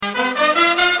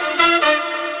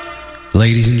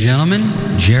Ladies and gentlemen,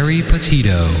 Geri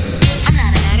Petito. I'm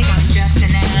not an addict, I'm just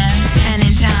an ass. And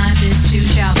in time, this too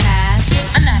shall pass.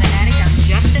 I'm not an addict, I'm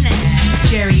just an ass.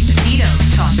 Geri Petito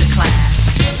taught the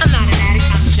class. I'm not an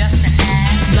addict, I'm just an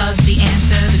ass. Loves the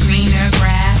answer, the greener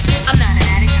grass. I'm not an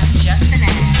addict, I'm just an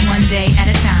ass. One day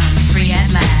at a time, free at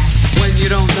last. When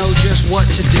you don't know just what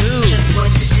to do. Just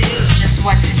what to do, just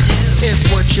what to do.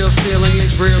 If what you're feeling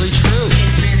is really true.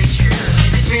 It's really true,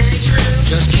 is it really true?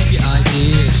 Just keep your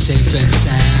ideas safe and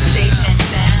sound. Safe and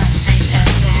sound, safe and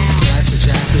sound. That's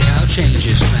exactly how change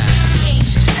is found.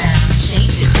 Change is found,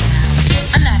 change is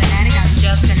found. I'm not an addict, I'm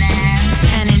just an ass.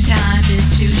 And in time,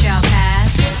 this too shall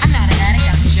pass. I'm not an addict,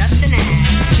 I'm just an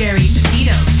ass. Geri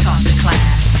Petito taught the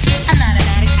class. I'm not an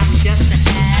addict, I'm just an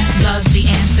ass. Loves the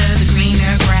answer, the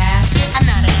greener grass. I'm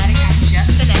not an addict, I'm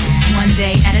just an ass. One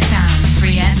day at a time,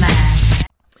 free at last.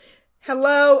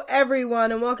 Hello,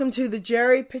 everyone, and welcome to the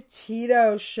Geri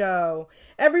Petito Show.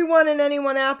 Everyone and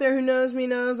anyone out there who knows me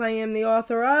knows I am the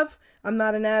author of I'm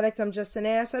Not an Addict, I'm Just an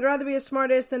Ass. I'd rather be a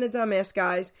smartass than a dumbass,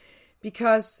 guys,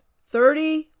 because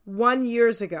 31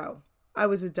 years ago, I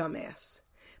was a dumbass.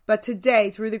 But today,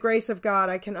 through the grace of God,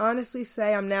 I can honestly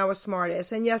say I'm now a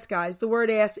smartass. And yes, guys, the word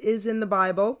ass is in the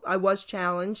Bible. I was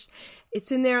challenged.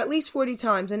 It's in there at least 40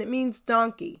 times, and it means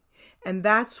donkey. And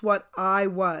that's what I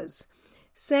was.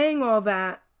 Saying all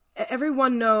that,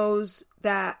 everyone knows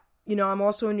that, I'm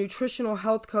also a nutritional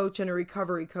health coach and a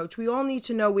recovery coach. We all need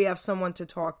to know we have someone to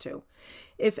talk to.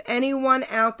 If anyone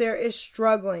out there is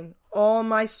struggling, all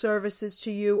my services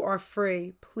to you are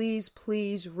free. Please,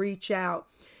 please reach out.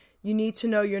 You need to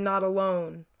know you're not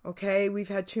alone, okay? We've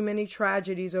had too many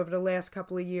tragedies over the last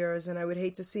couple of years, and I would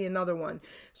hate to see another one.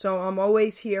 So I'm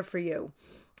always here for you.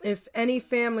 If any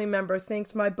family member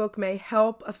thinks my book may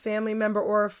help a family member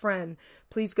or a friend,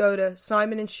 please go to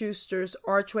Simon & Schuster's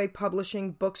Archway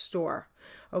Publishing bookstore.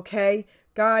 Okay?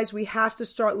 Guys, we have to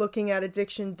start looking at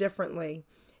addiction differently.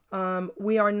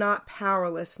 We are not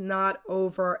powerless, not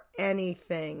over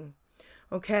anything.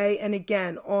 Okay? And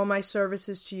again, all my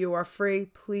services to you are free.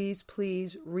 Please,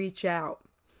 please reach out.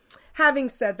 Having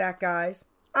said that, guys,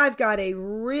 I've got a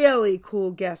really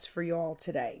cool guest for you all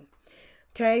today.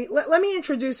 Okay, let me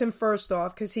introduce him first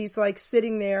off, because he's like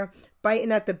sitting there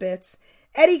biting at the bits.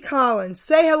 Eddie Collins,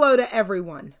 say hello to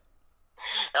everyone.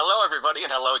 Hello, everybody,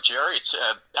 and hello, Geri.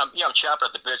 I'm chopping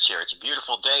at the bits here. It's a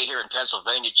beautiful day here in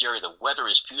Pennsylvania, Geri. The weather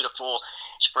is beautiful.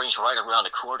 Spring's right around the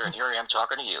corner, and here I am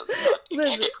talking to you.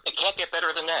 It can't get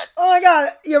better than that. Oh, my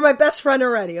God. You're my best friend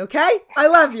already, okay? I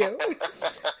love you.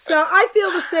 So I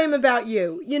feel the same about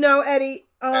you. Eddie,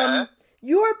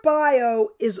 your bio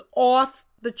is off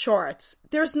the charts.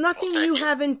 There's nothing you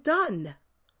haven't done.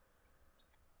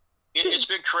 It's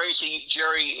been crazy,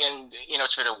 Geri, and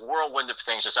it's been a whirlwind of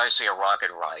things, as I say, a rocket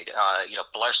ride.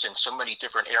 Blessed in so many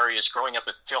different areas. Growing up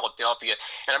in Philadelphia,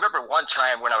 and I remember one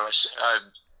time when I was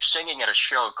singing at a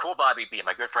show, Cool Bobby B,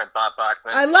 my good friend Bob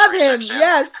Bachman. I love him.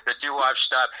 Yes. The doo-wop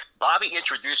stop. Bobby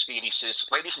introduced me, and he says,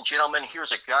 "Ladies and gentlemen,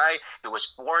 here's a guy who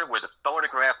was born with a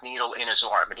phonograph needle in his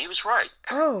arm," and he was right.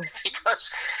 Oh.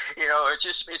 Because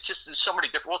it's just so many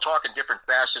different. We'll talk in different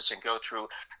facets and go through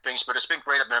things, but it's been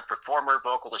great. I've been a performer,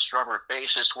 vocalist, drummer,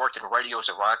 bassist. Worked in radio as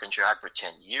a rock and jock for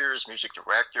 10 years. Music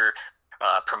director.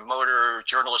 Promoter,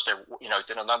 journalist. I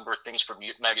did a number of things for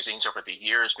magazines over the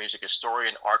years, music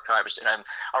historian, archivist, and I'm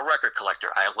a record collector.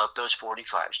 I love those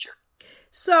 45s, Geri.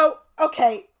 So,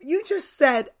 okay, you just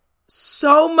said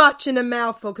so much in a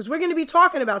mouthful, because we're going to be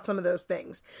talking about some of those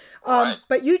things. Right.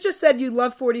 But you just said you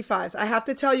love 45s. I have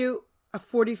to tell you a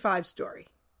 45 story.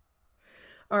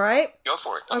 All right? Go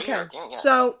for it. Okay. Yeah.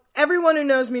 So, everyone who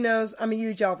knows me knows I'm a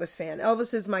huge Elvis fan.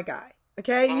 Elvis is my guy.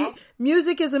 Okay? Mm-hmm.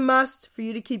 Music is a must for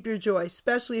you to keep your joy,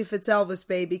 especially if it's Elvis,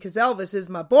 baby, because Elvis is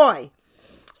my boy.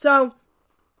 So,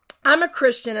 I'm a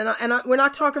Christian, and we're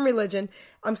not talking religion.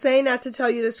 I'm saying that to tell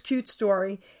you this cute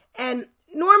story. And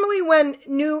normally when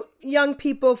new young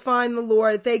people find the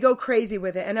Lord, they go crazy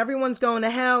with it, and everyone's going to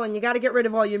hell, and you got to get rid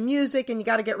of all your music, and you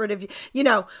got to get rid of,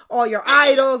 all your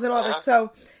idols and all this.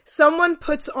 So, someone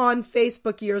puts on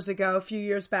Facebook a few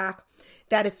years back,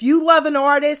 that if you love an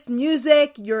artist,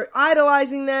 music, you're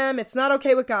idolizing them, it's not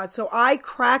okay with God. So I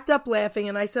cracked up laughing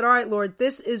and I said, all right, Lord,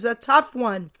 this is a tough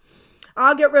one.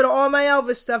 I'll get rid of all my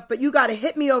Elvis stuff, but you got to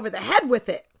hit me over the head with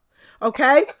it.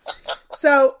 Okay?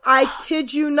 So I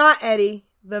kid you not, Eddie,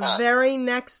 the very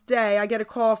next day I get a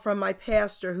call from my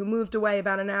pastor who moved away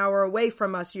about an hour away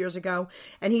from us years ago,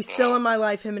 and he's still in my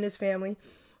life, him and his family.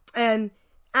 And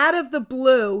out of the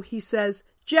blue, he says,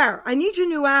 "Jer, I need your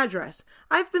new address.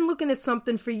 I've been looking at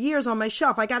something for years on my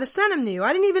shelf. I got to send them to you."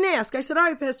 I didn't even ask. I said, "All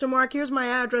right, Pastor Mark, here's my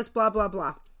address, blah, blah,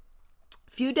 blah."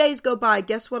 A few days go by.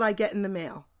 Guess what I get in the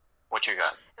mail? What you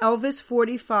got? Elvis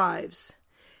 45s.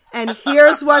 And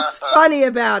here's what's funny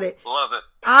about it. Love it.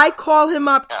 I call him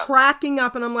up, cracking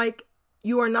up, and I'm like,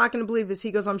 you are not going to believe this.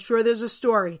 He goes, I'm sure there's a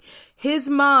story. His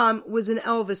mom was an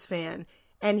Elvis fan,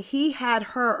 and he had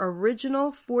her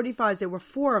original 45s. There were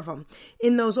 4 of them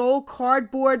in those old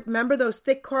cardboard, remember those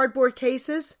thick cardboard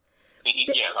cases?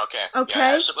 Yeah, okay. Okay. Yeah, I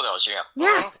have some of those, yeah.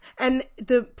 Yes. And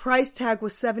the price tag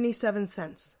was 77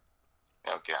 cents.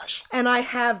 Oh, gosh. And I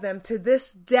have them to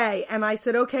this day. And I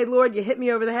said, okay, Lord, you hit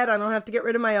me over the head. I don't have to get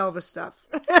rid of my Elvis stuff.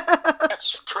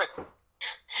 That's great.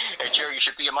 Hey, Jerry, you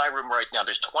should be in my room right now.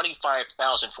 There's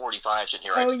 25,000 45s in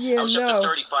here. Oh, yeah, I was up no. to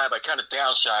 35. I kind of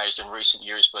downsized in recent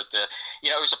years, but, it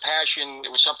was a passion.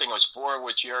 It was something I was born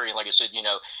with, Jerry. And like I said,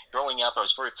 growing up, I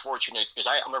was very fortunate because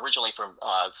I'm originally from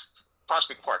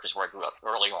Prospect Park is where I grew up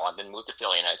early on, then moved to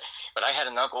Philly. But I had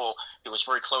an uncle who was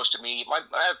very close to me.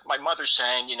 My mother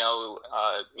sang,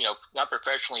 not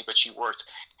professionally, but she worked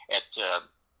at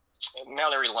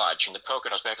Mount Airy Lodge in the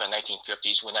Poconos back in the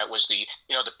 1950s when that was the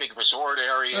big resort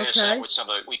area. Okay. Sang with some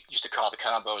of we used to call the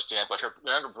combos then. But her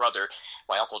younger brother,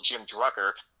 my uncle Jim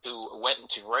Drucker, who went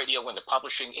into radio and the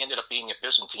publishing, ended up being a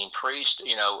Byzantine priest.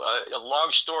 A long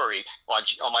story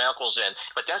on my uncle's end.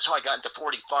 But that's how I got into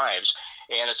 45s.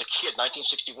 And as a kid,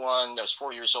 1961, I was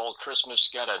 4 years old, Christmas,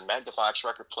 got a Magnavox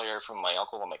record player from my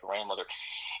uncle and my grandmother.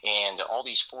 And all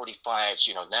these 45s,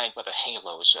 nagged by the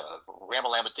halos,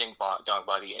 Ram-a-Lam-a-Ding-Dong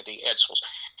by the Edsels.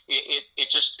 It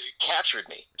just captured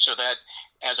me. So that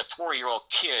as a 4-year-old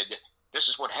kid, this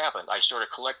is what happened. I started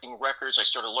collecting records. I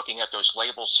started looking at those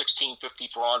labels, 1650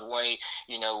 Broadway,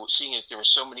 seeing that there were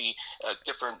so many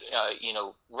different,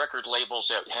 record labels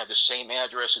that had the same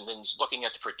address, and then looking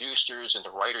at the producers and the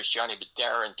writers, Johnny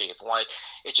Madara and Dave White.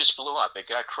 It just blew up. It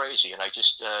got crazy, and I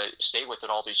just stayed with it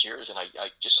all these years, and I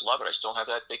just love it. I still have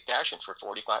that big passion for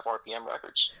 45 RPM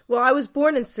records. Well, I was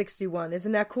born in 61.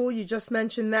 Isn't that cool? You just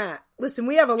mentioned that. Listen,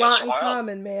 we have a lot in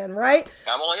common, man, right?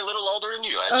 I'm only a little older than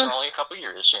you. That's only a couple of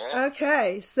years. Yeah.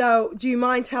 Okay, so do you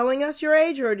mind telling us your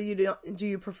age, or do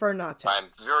you prefer not to? I'm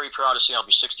very proud to say I'll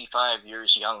be 65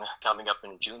 years young coming up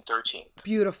in June 13th.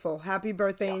 Beautiful. Happy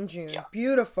birthday in June. Yeah.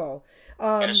 Beautiful.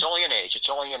 And it's only an age. It's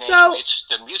only an age. It's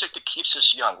the music that keeps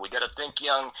us young. We got to think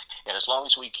young, and as long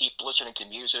as we keep listening to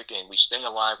music and we stay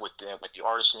alive with the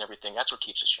artists and everything, that's what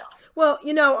keeps us young. Well,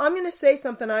 I'm going to say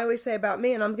something I always say about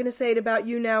me, and I'm going to say it about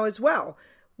you now as well.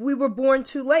 We were born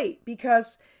too late,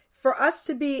 because for us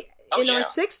to be in our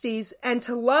 60s and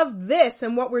to love this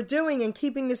and what we're doing and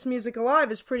keeping this music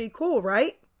alive is pretty cool,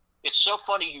 right? It's so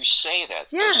funny you say that.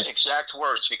 Yes. Those exact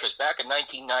words, because back in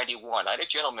 1991, I had a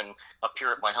gentleman up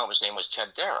here at my home. His name was Ted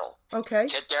Darrell. Okay.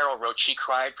 Ted Darrell wrote She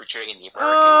Cried for Jay and the Americans.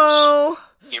 Oh.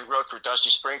 He wrote for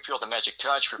Dusty Springfield, The Magic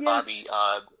Touch, for Yes.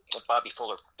 Bobby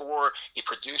Fuller 4. He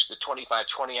produced the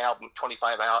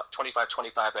 25-25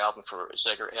 album for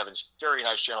Zager Evans. Very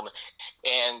nice gentleman.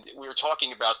 And we were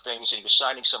talking about things, and he was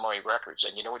signing some of my records.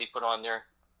 And you know what he put on there?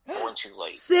 Born Too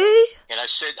Late. See? And I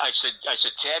said,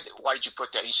 Ted, why did you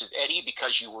put that? He said, Eddie,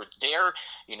 because you were there.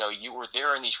 You were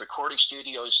there in these recording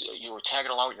studios. You were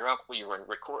tagging along with your uncle. You were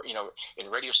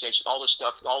in radio stations, all this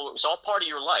stuff. It was all part of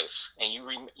your life, and you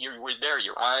were there.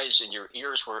 Your eyes and your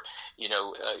ears were,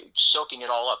 soaking it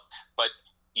all up. But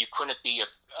you couldn't be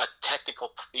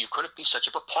you couldn't be such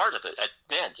a part of it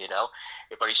then,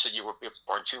 But he said you were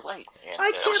born too late. And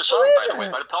I can't that was a song, believe by the way,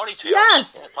 that. by the Ponytails.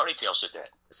 Yes. Yeah, Ponytails did that.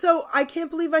 So I can't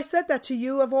believe I said that to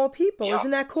you of all people. Yeah.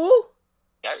 Isn't that cool?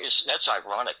 That's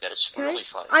ironic. That it's really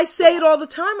funny. I say it all the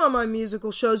time on my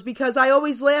musical shows, because I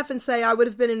always laugh and say I would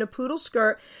have been in a poodle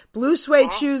skirt, blue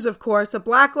suede shoes, of course, a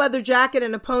black leather jacket,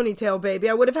 and a ponytail, baby.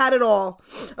 I would have had it all.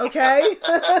 Okay?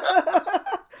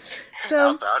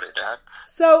 How about it, Dad?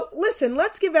 So, listen,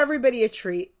 let's give everybody a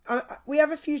treat. We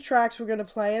have a few tracks we're going to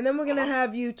play, and then we're going to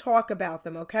have you talk about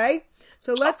them, okay?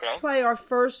 So let's play our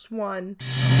first one.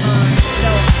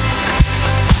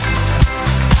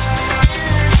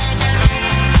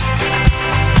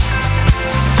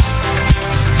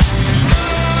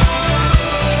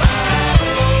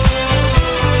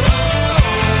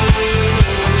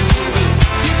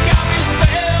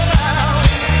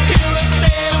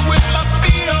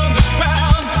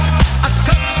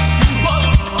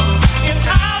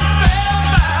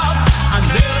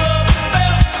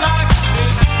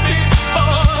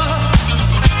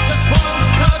 Just one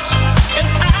time.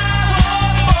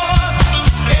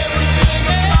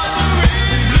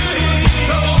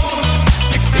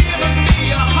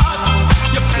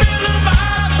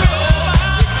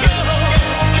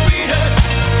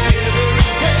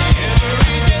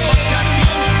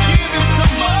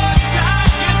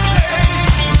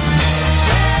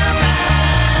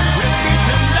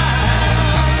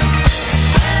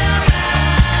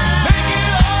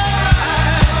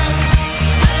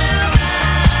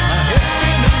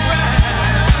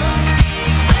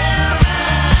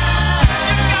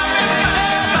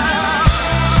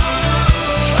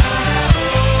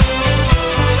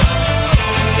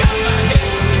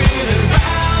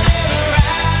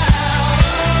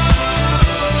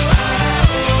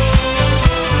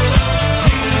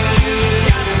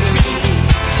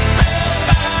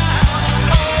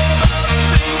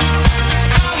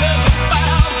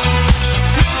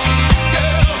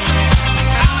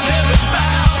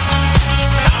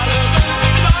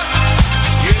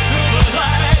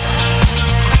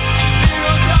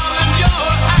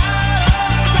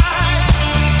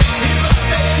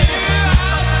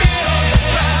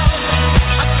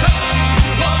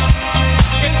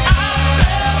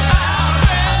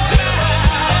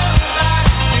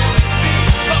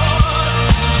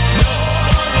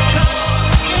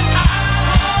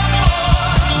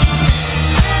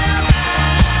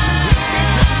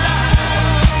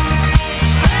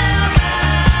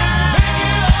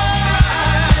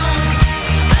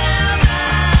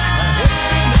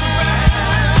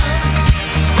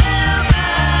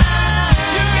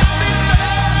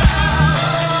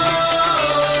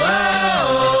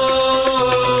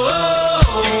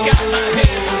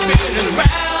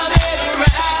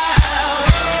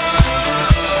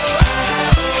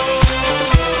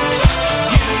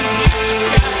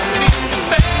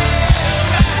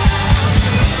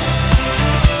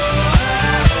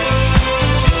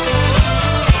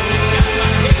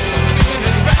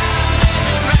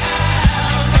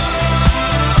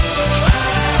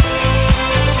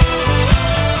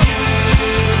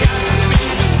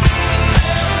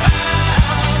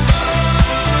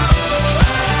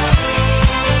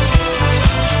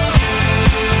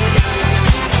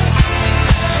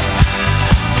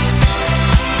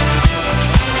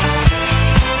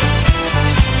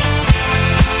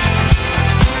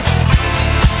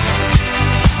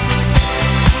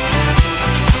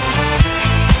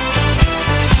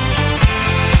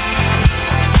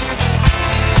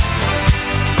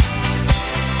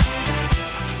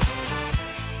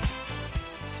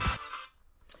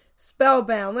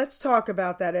 Spellbound. Let's talk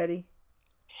about that, Eddie.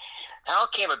 How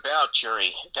it came about,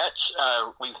 Jerry, that's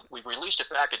we released it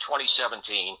back in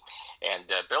 2017, and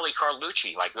Billy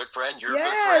Carlucci, my good friend, your good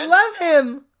friend. Yeah, I love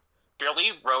him.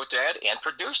 Billy wrote that and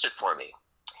produced it for me.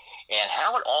 And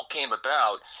how it all came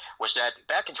about was that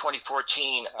back in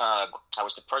 2014, I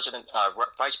was the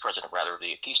vice president of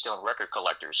the Keystone Record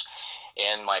Collectors,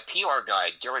 and my PR guy,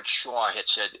 Derek Shaw, had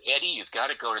said, Eddie, you've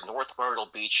got to go to North Myrtle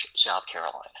Beach, South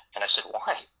Carolina. And I said,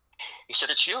 why? He said,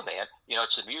 it's you, man. You know,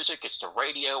 it's the music, it's the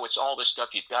radio, it's all this stuff.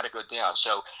 You've got to go down.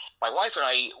 So my wife and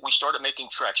I, we started making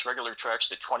treks, regular treks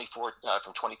from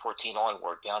 2014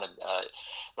 onward down in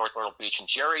North Myrtle Beach. And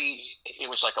Jerry, it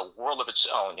was like a world of its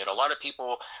own. You know, a lot of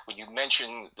people, when you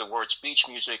mention the words beach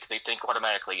music, they think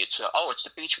automatically it's the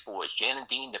Beach Boys, Jan and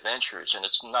Dean, the Ventures. And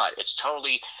it's not. It's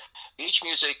totally, beach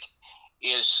music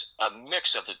is a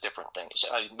mix of the different things.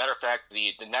 Matter of fact,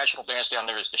 the national dance down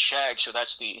there is the shag, so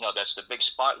that's the big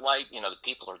spotlight. You know, the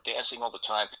people are dancing all the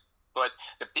time. But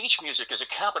the beach music is a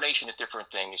combination of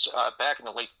different things. Back in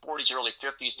the late 40s, early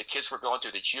 50s, the kids were going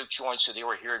through the juke joints, so they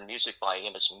were hearing music by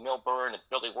Amos Milburn and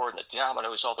Billy Ward and the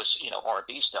Dominoes, all this,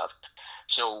 R&B stuff.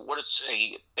 So what it's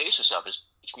a basis of is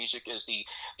beach music is the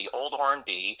old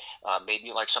R&B,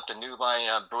 maybe like something new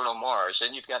by Bruno Mars.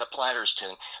 Then you've got a Platters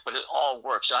tune, but it all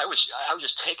works. I was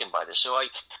just taken by this, so I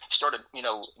started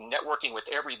networking with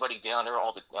everybody down there,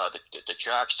 all the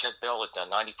jocks, Ted Bell at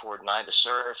 94.9 The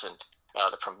Surf, and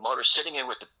the promoters sitting in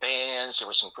with the bands. There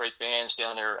were some great bands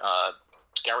down there.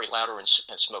 Gary Lauder and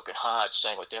Smokin' Hot,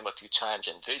 sang with them a few times,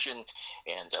 and Vision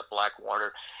and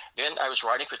Blackwater. Then I was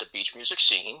writing for the beach music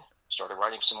scene, started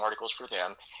writing some articles for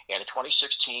them. And in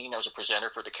 2016, I was a presenter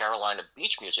for the Carolina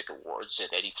Beach Music Awards, and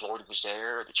Eddie Floyd was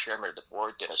there, the chairman of the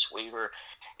board, Dennis Weaver,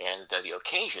 and the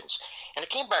occasions. And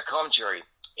I came back home, Jerry,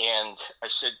 and I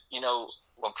said,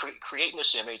 I'm creating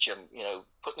this image, I'm,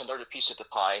 putting another piece of the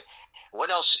pie. What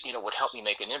else, would help me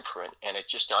make an imprint? And it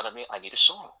just dawned on me, I need a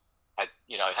song. I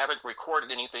haven't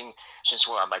recorded anything since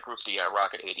my group, the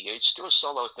Rocket 88, do a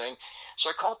solo thing. So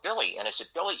I called Billy, and I said,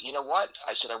 Billy, you know what?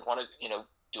 I said, I want to,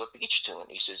 do a beach tune.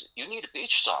 He says, you need a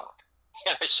beach song.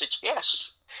 And I said,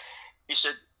 yes. He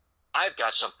said, I've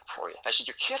got something for you. I said,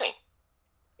 you're kidding.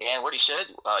 And what he said,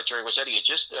 Jerry, was that he had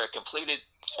just completed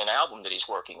an album that he's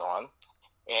working on.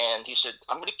 And he said,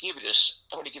 I'm going to give you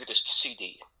this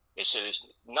CD. He said,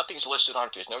 nothing's listed on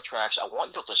it. There's no tracks. I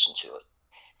want you to listen to it.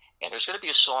 And there's going to be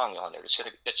a song on there. It's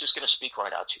just going to speak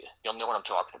right out to you. You'll know what I'm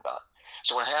talking about.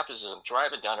 So what happens is I'm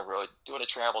driving down the road, doing a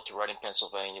travel to Reading,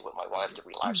 Pennsylvania with my wife to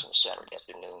relax on a Saturday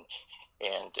afternoon.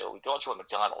 And we go into a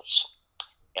McDonald's,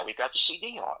 and we've got the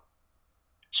CD on.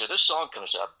 So this song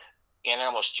comes up, and I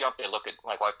almost jumped and looked at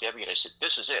my wife, Debbie, and I said,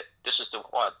 this is it. This is the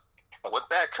one. I went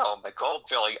back home. I called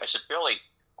Billy. I said, Billy,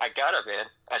 I got it, man.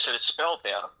 I said, it's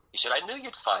Spellbound. He said, I knew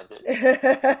you'd find it.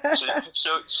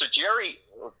 so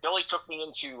Billy took me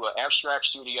into Abstract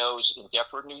Studios in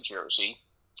Deptford, New Jersey,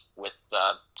 with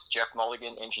Jeff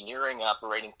Mulligan Engineering,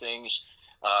 operating things.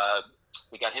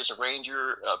 We got his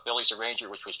arranger, Billy's arranger,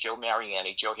 which was Joe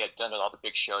Mariani. Joe had done all the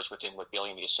big shows with Billy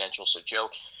and the Essentials. So Joe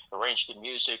arranged the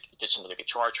music, did some of the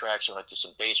guitar tracks, and I did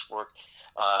some bass work.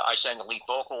 I sang the lead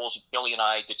vocals. Billy and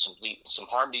I did some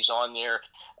harmonies on there.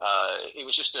 It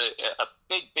was just a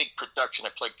big production. I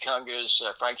played congas.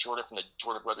 Frank Jordan from the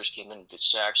Jordan Brothers came in and did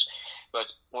sax.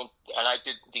 And I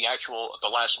did the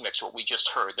last mix, what we just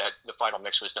heard. That the final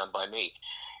mix was done by me,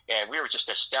 and we were just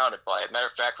astounded by it. Matter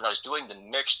of fact, when I was doing the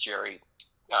mix, Jerry,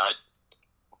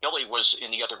 Billy was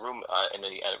in the other room in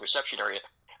the reception area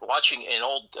watching an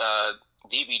old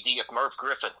DVD of Merv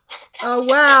Griffin. Oh,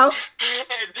 wow.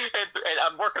 and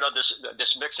I'm working on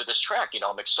this mix of this track.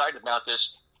 I'm excited about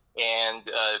this. And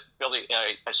Billy,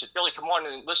 I said, Billy, come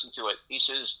on and listen to it. He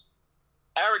says,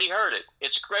 I already heard it.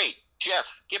 It's great. Jeff,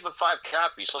 give him 5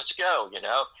 copies. Let's go,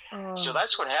 Oh. So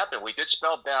that's what happened. We did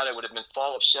Spellbound. It would have been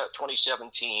fall of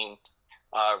 2017.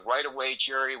 Right away,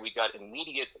 Jerry, we got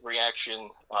immediate reaction,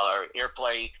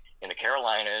 airplay in the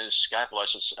Carolinas. God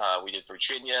bless us. We did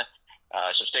Virginia.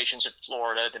 Some stations in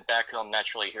Florida, then back home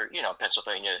naturally here,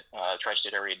 Pennsylvania,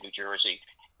 tri-state area, New Jersey,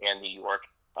 and New York.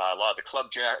 A lot of the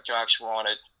club jocks were on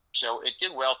it. So it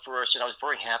did well for us, and I was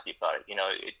very happy about it.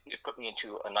 It put me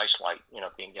into a nice light,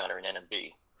 being down there in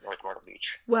NMB, North Myrtle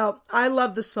Beach. Well, I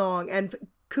love the song, and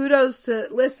kudos to,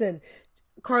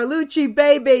 Carlucci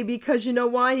baby, because you know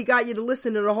why? He got you to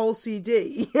listen to the whole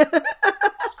CD.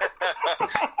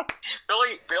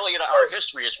 Billy, our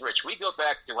history is rich. We go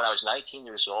back to when I was 19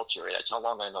 years old, Jerry. That's how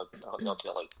long I know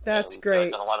Billy. That's great.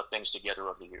 We've done a lot of things together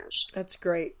over the years. That's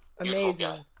great.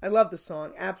 Amazing. I love the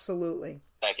song. Absolutely.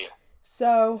 Thank you.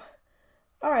 So,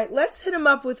 All right, let's hit him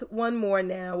up with one more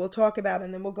now. We'll talk about it,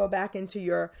 and then we'll go back into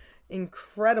your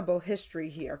incredible history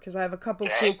here, because I have a couple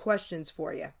cool questions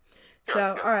for you.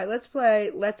 So, all right, let's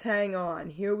play Let's Hang On.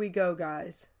 Here we go,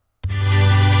 guys. There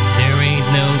ain't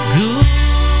no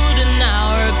good in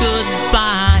our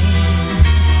goodbye.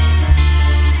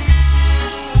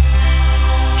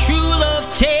 True love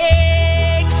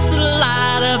takes a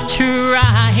lot of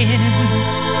trying.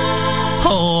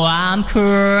 Oh, I'm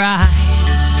crying.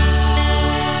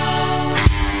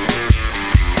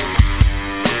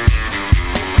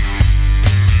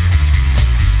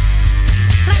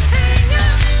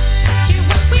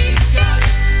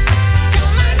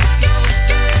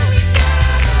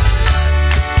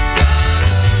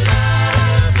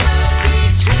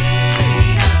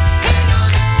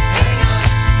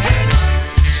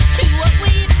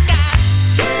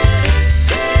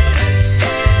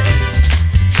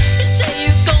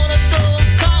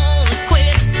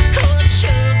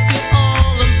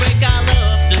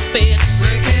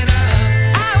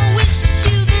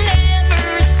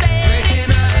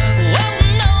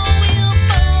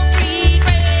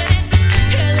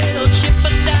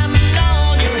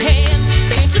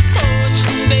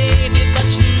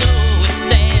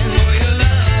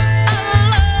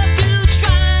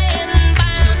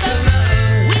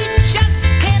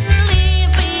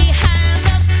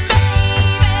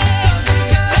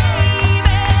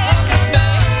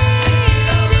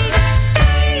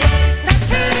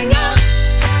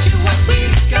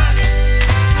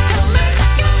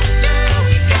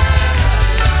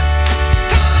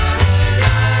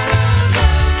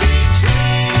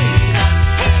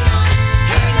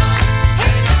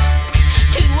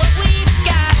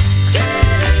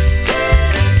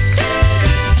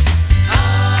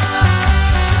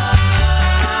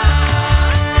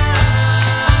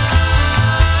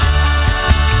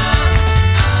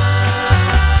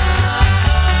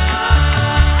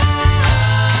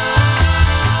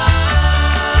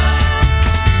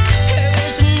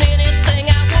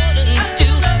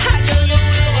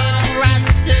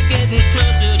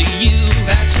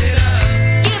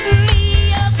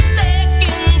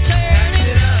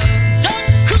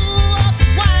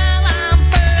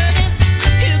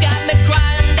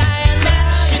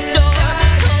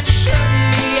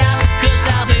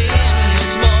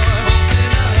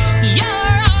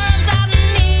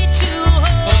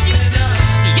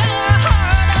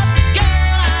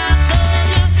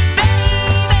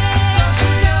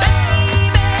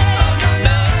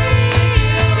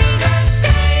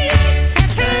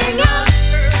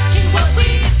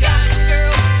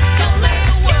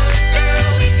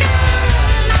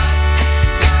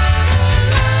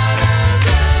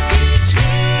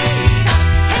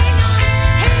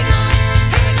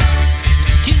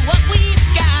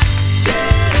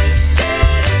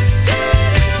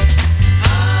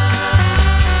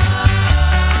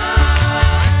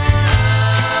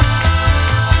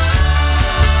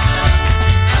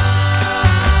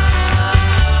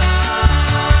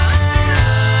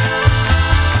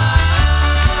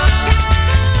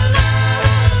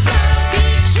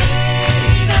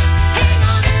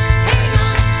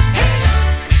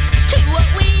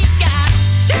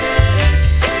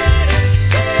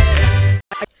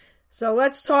 So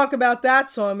let's talk about that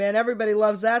song, man. Everybody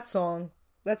loves that song.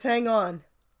 Let's hang on.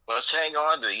 Let's hang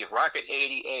on to the Rocket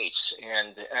 88s.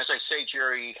 And as I say,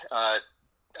 Jerry,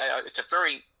 it's a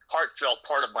very heartfelt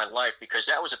part of my life, because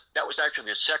that was actually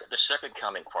the second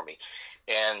coming for me.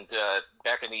 And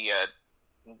back in the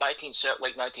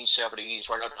late 1970s,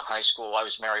 right out of high school, I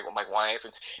was married with my wife,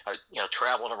 and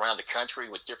traveling around the country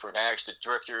with different acts, the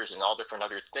Drifters, and all different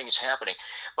other things happening.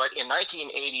 But in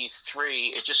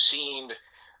 1983, it just seemed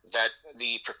that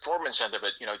the performance end of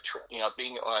it,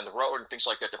 being on the road and things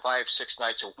like that, the 5-6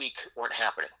 nights a week weren't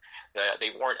happening.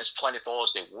 They weren't as plentiful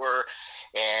as they were,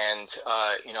 and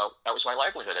that was my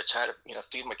livelihood. That's how to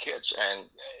feed my kids. And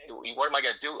what am I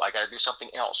going to do? I got to do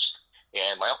something else.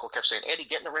 And my uncle kept saying, "Eddie,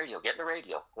 get in the radio, get in the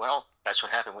radio." Well, that's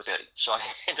what happened with Eddie. So I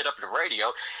ended up in the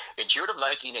radio in June of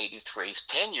 1983.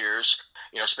 10 years,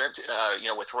 spent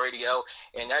with radio.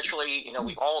 And naturally,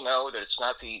 we all know that it's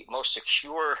not the most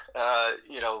secure,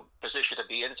 position to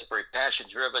be in. It's a very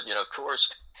passion-driven, of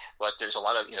course. But there's a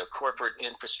lot of, corporate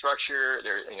infrastructure.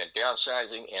 There's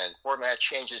downsizing and format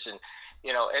changes, and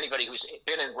anybody who's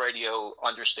been in radio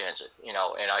understands it, and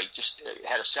I just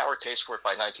had a sour taste for it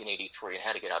by 1983 and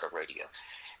had to get out of radio.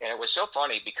 And it was so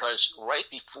funny because right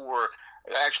before,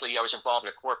 actually I was involved in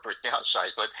a corporate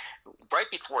downsize, but right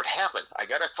before it happened, I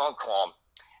got a phone call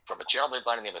from a gentleman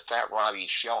by the name of Fat Robbie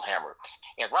Shellhammer.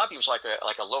 And Robbie was like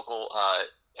a local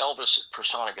Elvis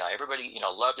persona guy. Everybody,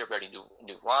 loved, everybody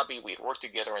knew Robbie. We had worked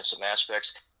together in some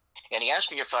aspects. And he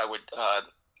asked me if I would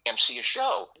MC a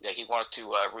show that he wanted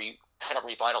to kind of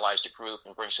revitalize the group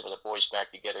and bring some of the boys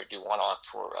back together, do one-off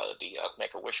for the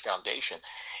Make-A-Wish Foundation.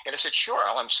 And I said, sure,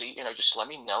 I'll MC, just let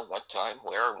me know what time,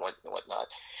 where, and whatnot.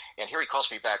 And here he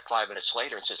calls me back 5 minutes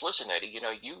later and says, listen, Eddie,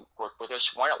 you work with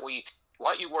us. Why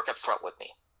don't you work up front with me?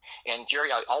 And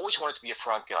Jerry, I always wanted to be a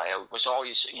front guy. I was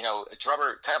always, a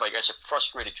drummer, kind of, I guess, a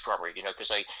frustrated drummer,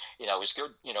 because I was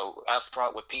good, out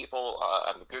front with people.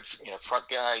 I'm a good, front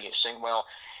guy, sing well.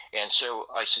 And so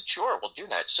I said, sure, we'll do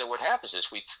that. So what happens is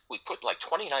we put like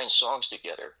 29 songs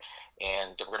together,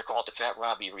 and we're going to call it the Fat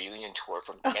Robbie Reunion Tour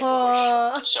from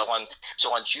Make-A-Wish. So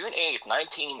on June 8th,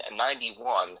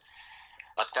 1991,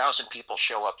 1,000 people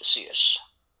show up to see us.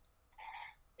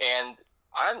 And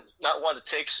I'm not one that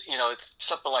takes,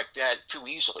 something like that too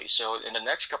easily. So in the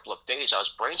next couple of days, I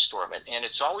was brainstorming, and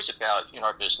it's always about,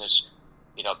 our business,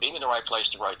 being in the right place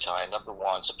at the right time, number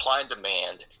one, supply and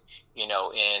demand,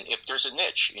 and if there's a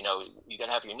niche, you got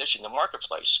to have your niche in the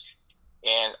marketplace.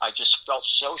 And I just felt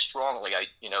so strongly, I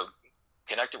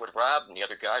connected with Rob and the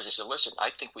other guys. I said, listen,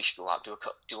 I think we should go out and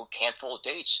do a handful of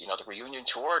dates, the reunion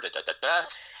tour, da-da-da-da.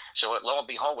 So lo and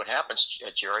behold, what happens,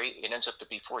 Jerry, it ends up to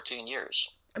be 14 years.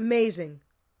 Amazing.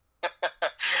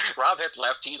 Rob had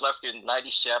left. He left in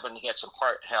 97. He had some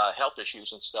health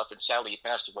issues and stuff, and sadly he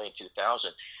passed away in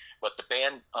 2000. But the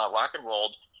band rock and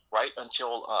rolled right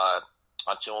until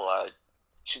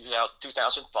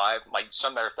 2005. My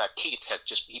son, matter of fact, Keith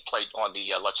he played on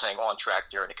the Let's Hang On track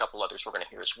there, and a couple others we're going to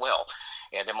hear as well.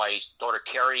 And then my daughter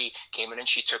Carrie came in, and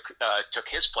she took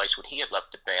his place when he had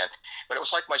left the band. But it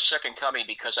was like my second coming,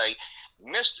 because I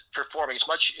missed performing as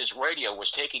much as radio was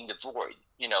taking the void,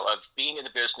 of being in the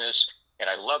business. And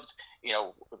I loved,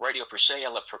 radio per se. I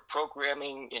loved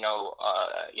programming.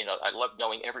 I loved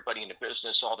knowing everybody in the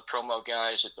business, all the promo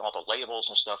guys, all the labels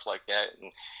and stuff like that.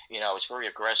 And I was very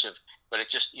aggressive, but it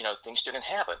just, things didn't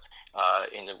happen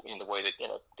in the way that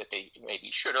that they maybe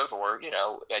should have, or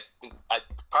I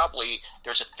probably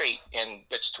there's a fate, and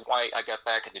that's why I got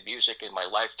back into music, and my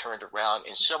life turned around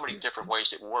in so many different ways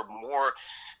that were more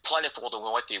plentiful than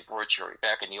what they were, Jerry,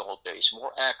 back in the old days.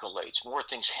 More accolades, more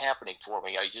things happening for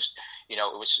me. I just, it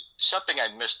was something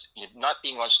I missed, not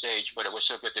being on stage, but it was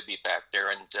so good to be back there.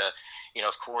 And,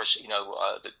 of course,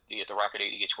 the Rocket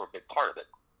 88s were a big part of it.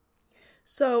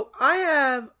 So I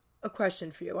have a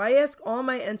question for you. I ask all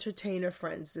my entertainer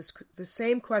friends the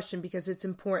same question because it's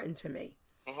important to me.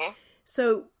 Mm-hmm.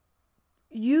 So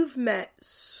you've met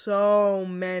so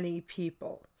many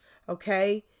people,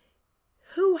 okay?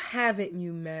 Who haven't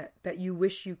you met that you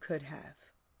wish you could have?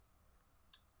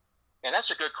 And that's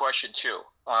a good question, too.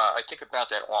 I think about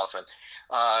that often.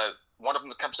 One of them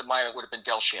that comes to mind would have been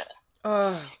Del Shannon.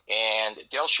 And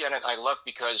Del Shannon I love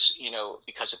because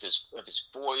of his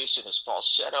voice and his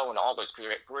falsetto and all those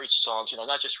great songs,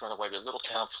 not just Runaway, but Little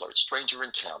Town Flirt, Stranger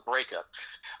in Town, Breakup.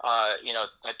 I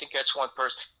think that's one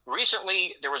person.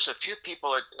 Recently, there was a few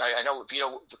people, I know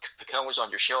Vito Picone was on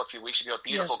your show a few weeks ago, a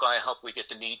beautiful guy I hope we get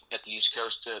to meet at the East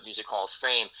Coast Music Hall of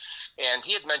Fame. And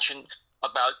he had mentioned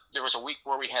about there was a week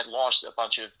where we had lost a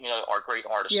bunch of our great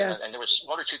artists, and there was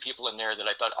one or two people in there that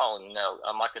I thought, oh no,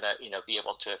 I'm not going to be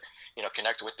able to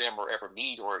connect with them or ever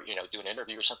meet or do an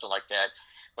interview or something like that.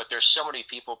 But there's so many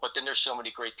people. But then there's so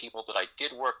many great people that I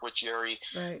did work with, Jerry,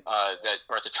 that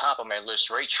are at the top of my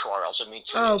list. Ray Charles. I mean,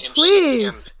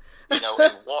 please. Him, and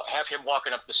have him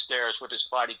walking up the stairs with his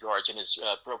bodyguards and his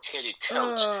brocaded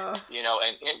coat,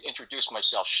 and introduce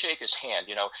myself, shake his hand,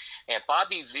 and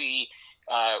Bobby V.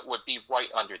 Would be right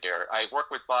under there. I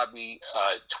worked with Bobby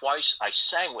twice. I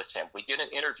sang with him. We did an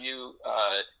interview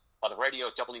on the radio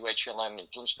at WHLM in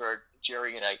Bloomsburg,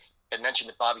 Jerry, and I had mentioned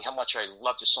to Bobby how much I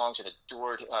loved the songs and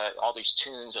adored all these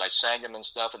tunes, and I sang them and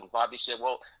stuff. And Bobby said,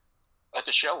 well, at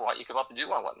the show, why don't you come up and do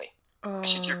one with me? I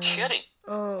said, you're kidding.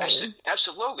 I said,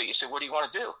 absolutely. He said, what do you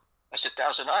want to do? I said,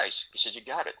 Thousand Eyes. He said, you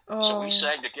got it. So we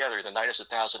sang together, The Night is a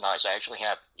Thousand Eyes. I actually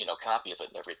have, copy of it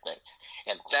and everything.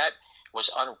 And that was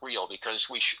unreal because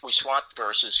we swapped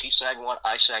verses. He sang one,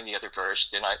 I sang the other verse.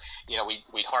 Then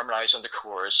we'd harmonize on the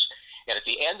chorus. And at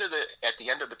the end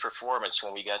of the performance,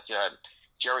 when we got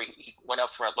Jerry, he went up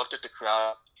front, looked at the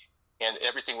crowd, and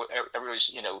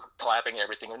everybody's clapping and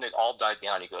everything, and it all died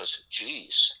down. He goes,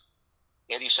 "Geez,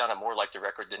 Eddie sounded more like the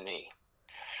record than me."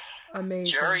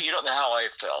 Amazing, Jerry. You don't know how I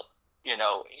felt.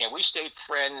 And we stayed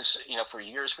friends, for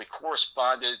years. We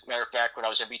corresponded. Matter of fact, when I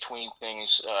was in between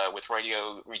things with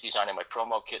radio, redesigning my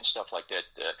promo kit and stuff like that,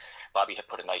 Bobby had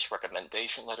put a nice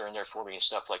recommendation letter in there for me and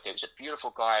stuff like that. He was a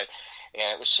beautiful guy,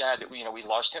 and it was sad that we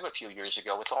lost him a few years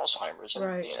ago with Alzheimer's. And,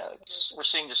 right. We're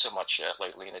seeing this so much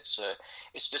lately, and it's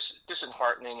just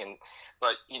disheartening.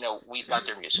 But we've got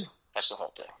their music. That's the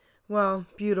whole thing. Well,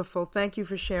 beautiful. Thank you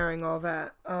for sharing all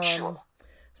that. Sure.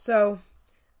 So,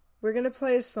 we're going to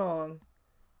play a song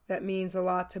that means a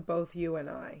lot to both you and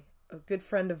I. A good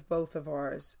friend of both of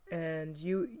ours. And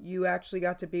you actually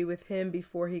got to be with him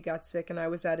before he got sick, and I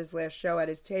was at his last show at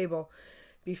his table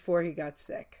before he got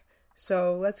sick.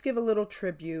 So, let's give a little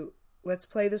tribute. Let's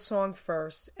play the song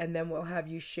first, and then we'll have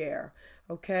you share.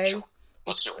 Okay? Sure.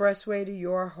 Expressway to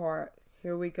Your Heart.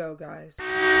 Here we go, guys.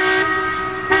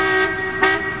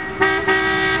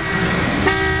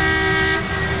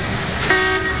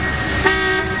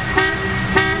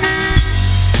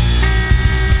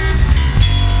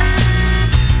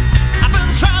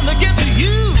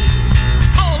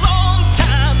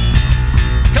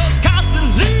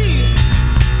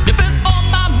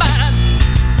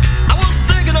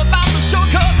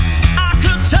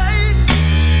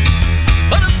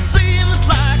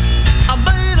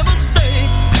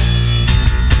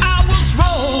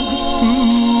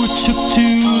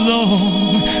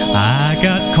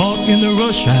 In the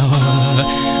rush hour,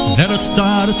 then I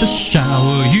started to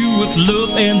shower you with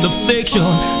love and affection.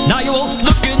 Now you won't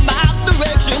look in my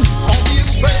direction. On the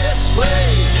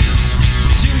expressway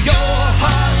to your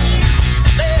heart,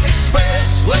 that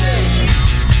expressway,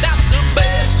 that's the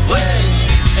best way.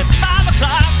 At 5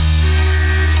 o'clock,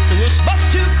 it was much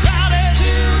too crowded,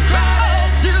 too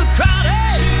crowded, too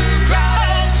crowded, too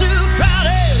crowded, too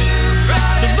crowded, too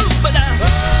crowded. The movement out.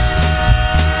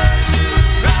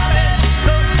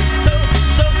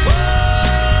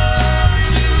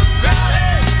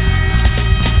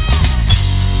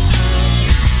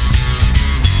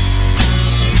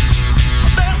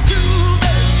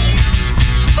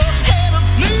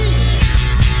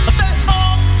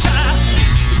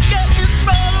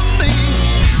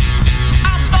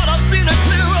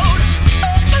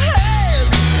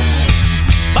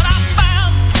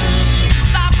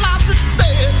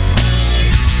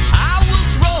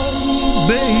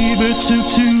 Took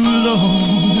too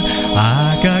long.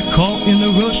 I got caught in the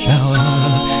rush hour.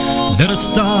 Then I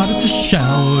started to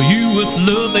shower you with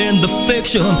love and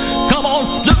affection. Come on,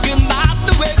 look in my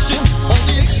direction. On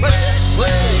the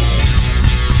expressway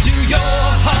to your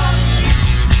heart,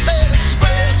 that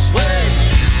expressway,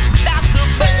 that's the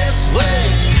best way.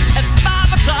 At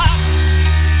 5 o'clock,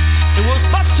 it was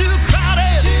much too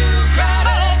crowded, too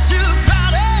crowded, too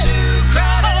crowded, too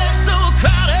crowded, so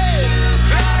crowded, too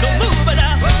crowded. Don't move it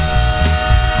out.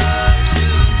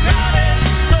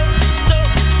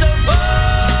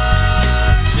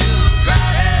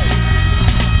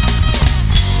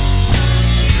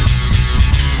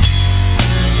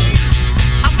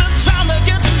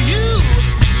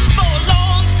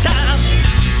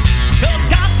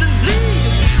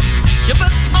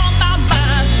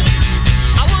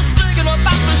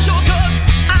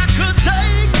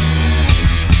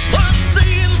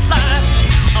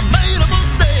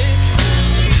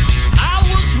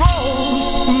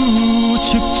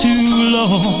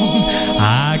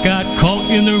 I got caught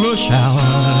in the rush hour.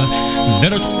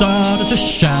 Then I started to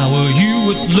shower you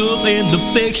with love and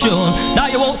affection. Now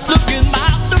you won't look in my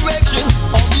direction.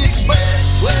 On the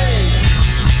expressway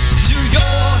to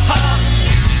your heart,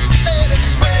 that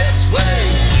expressway,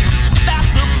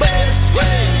 that's the best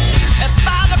way. At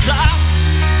 5 o'clock,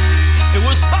 it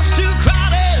was much too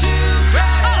crowded, too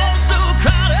crowded, oh so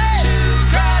crowded, too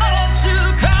crowded, oh too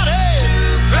crowded,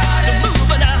 too crowded. To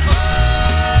move it out.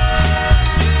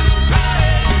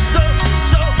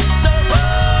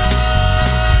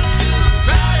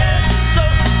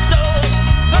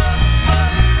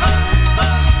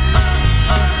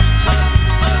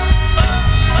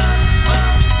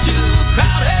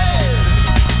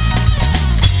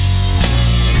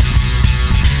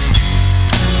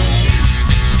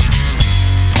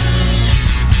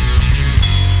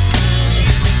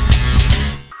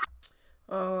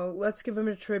 Let's give him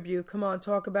a tribute. Come on,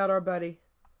 talk about our buddy.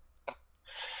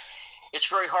 It's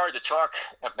very hard to talk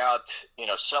about,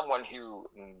 someone who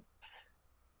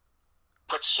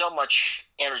put so much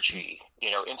energy,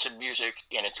 into music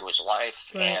and into his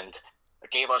life, right, and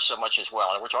gave us so much as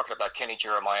well. And we're talking about Kenny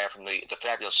Jeremiah from the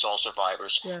Fabulous Soul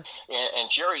Survivors. Yes. And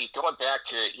Jerry, going back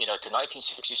to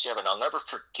 1967, I'll never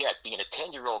forget being a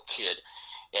 10-year-old kid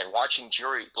and watching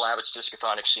Jerry Blavitt's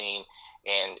discophonic scene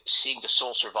and seeing the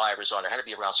Soul Survivors on. It had to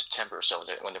be around September or so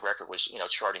when the record was,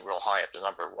 charting real high up to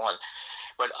number one.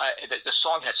 But the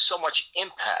song had so much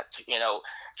impact,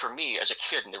 for me as a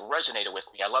kid, and it resonated with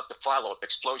me. I love the follow-up,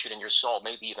 Explosion in Your Soul,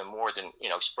 maybe even more than,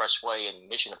 Expressway and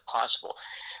Mission Impossible.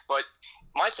 But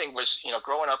my thing was,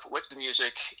 growing up with the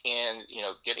music and,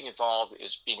 getting involved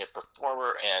as being a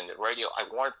performer and radio. I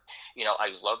loved,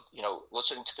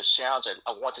 listening to the sounds.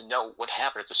 I want to know what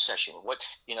happened at the session,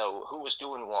 who was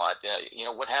doing what,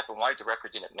 what happened, why the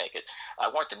record didn't make it. I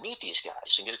wanted to meet these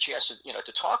guys and get a chance to,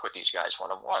 to talk with these guys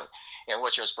one-on-one, and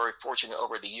which I was very fortunate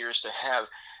over the years to have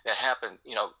that happen,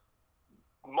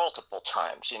 multiple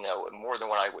times, more than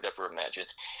what I would ever imagine.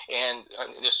 And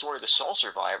in the story of the Soul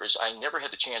Survivors, I never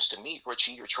had the chance to meet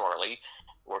Richie or Charlie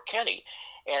or Kenny.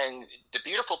 And the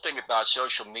beautiful thing about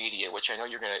social media, which I know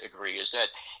you're going to agree, is that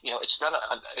it's done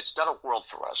a world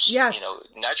for us. Yes.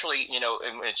 Naturally, and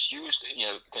it's used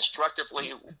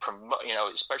constructively.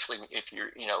 Especially if you're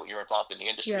involved in the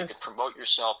industry, yes. You can promote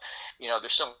yourself.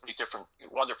 There's so many different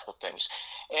wonderful things.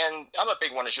 And I'm a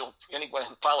big one. Anyone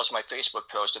who follows my Facebook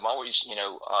post, I'm always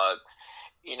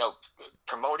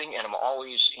promoting, and I'm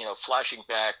always, flashing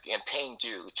back and paying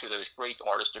due to those great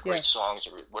artists, or great yes. songs,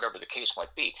 or whatever the case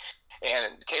might be.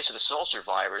 And in the case of the Soul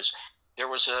Survivors, there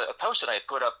was a post that I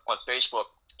put up on Facebook,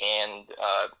 and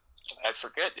I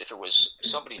forget if it was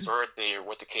somebody's birthday or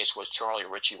what the case was, Charlie or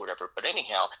Richie, whatever. But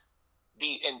anyhow,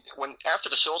 after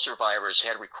the Soul Survivors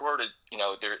had recorded,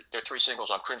 their 3 singles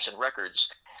on Crimson Records,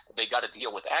 they got a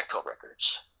deal with ACCO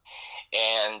Records.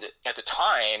 And at the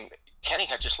time, Kenny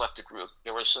had just left the group.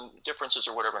 There were some differences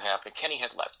or whatever happened. Kenny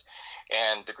had left.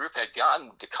 And the group had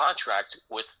gotten the contract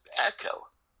with ACCO.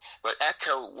 But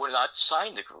ACCO would not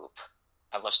sign the group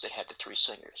unless they had the 3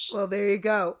 singers. Well, there you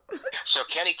go. So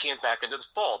Kenny came back into the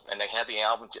fold, and they had the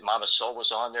album. Mama Soul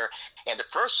was on there. And the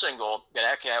first single that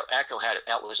ACCO had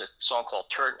out was a song called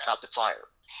Turn Out the Fire.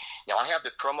 Now, I have the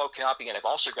promo copy, and I've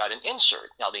also got an insert.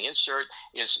 Now, the insert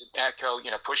is ACCO,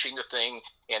 pushing the thing,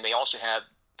 and they also had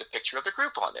the picture of the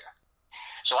group on there.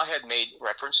 So I had made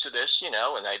reference to this, and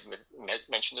I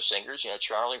mentioned the singers,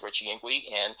 Charlie, Richie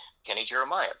Ingwe, and Kenny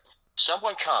Jeremiah.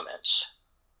 Someone comments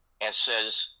and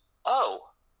says, "Oh,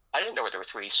 I didn't know there were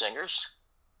 3 singers."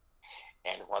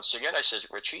 And once again, I says,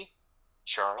 Richie,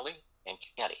 Charlie, and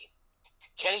Kenny.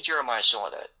 Kenny Jeremiah saw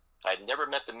that. I'd never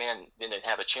met the man, didn't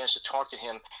have a chance to talk to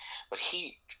him, but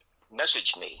he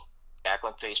messaged me back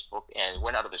on Facebook and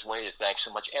went out of his way to thank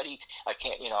so much. Eddie, I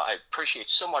I appreciate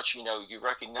so much, you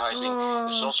recognizing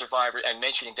the Soul Survivor and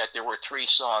mentioning that there were 3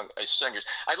 singers.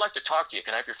 I'd like to talk to you.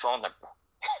 Can I have your phone number?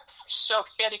 So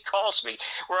Eddie calls me.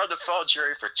 We're on the phone,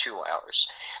 Jerry, for 2 hours.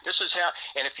 This is how,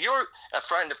 and if you're a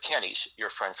friend of Kenny's, you're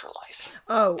a friend for life.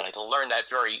 Oh. And I learned that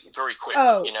very, very quickly,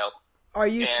 Are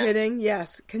you kidding?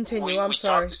 Yes. Continue. I'm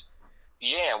sorry.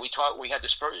 We had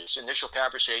this first initial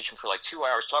conversation for like 2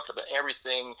 hours, talked about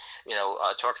everything,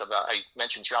 I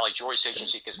mentioned Jolly Joyce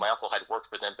Agency because my uncle had worked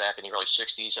for them back in the early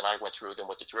 60s, and I went through them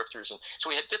with the Drifters, and so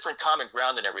we had different common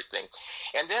ground and everything.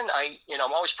 And then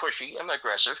I'm always pushy, I'm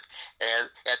aggressive, and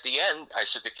at the end, I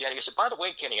said to Kenny, I said, by the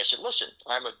way, Kenny, I said, listen,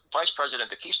 I'm a vice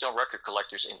president of the Keystone Record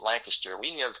Collectors in Lancaster.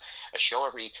 We have a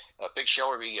big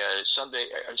show every Sunday,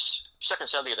 second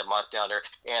Sunday of the month down there,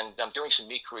 and I'm doing some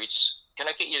meet greets. Can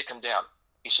I get you to come down?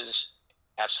 He says,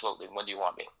 absolutely. When do you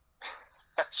want me?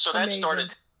 So that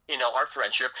started, our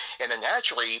friendship. And then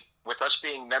naturally, with us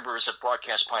being members of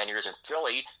Broadcast Pioneers in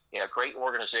Philly, great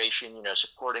organization,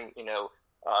 supporting,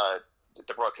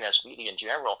 the broadcast media in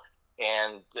general.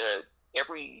 And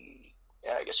every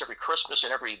Christmas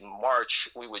and every March,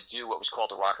 we would do what was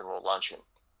called the Rock and Roll Luncheon.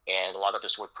 And a lot of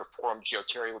us would perform. Joe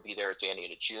Terry would be there,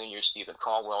 Danny Jr., Stephen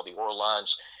Caldwell, the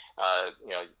Orlons,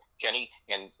 Kenny,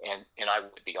 and I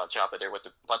would be on top of there with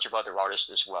a bunch of other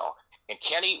artists as well. And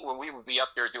Kenny, when we would be up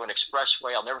there doing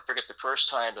Expressway, I'll never forget the first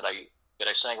time that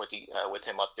I sang with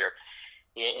him up there.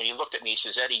 And he looked at me, he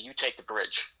says, Eddie, you take the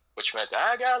bridge, which meant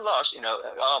I got lost.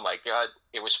 Oh my God,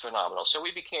 it was phenomenal. So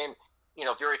we became,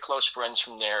 very close friends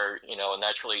from there, and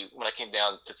naturally when I came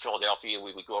down to Philadelphia,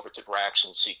 we would go over to Brax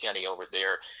and see Kenny over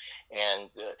there. And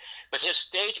but his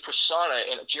stage persona,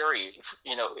 and Jerry,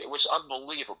 it was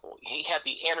unbelievable. He had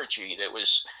the energy that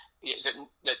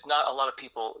not a lot of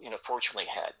people, fortunately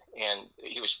had. And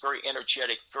he was very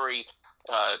energetic, very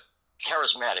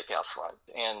charismatic out front,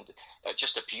 and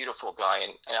just a beautiful guy.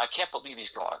 And I can't believe he's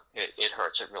gone. It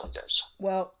hurts. It really does.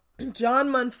 Well, John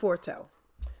Monforto,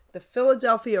 the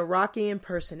Philadelphia Rocky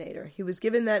impersonator. He was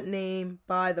given that name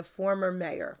by the former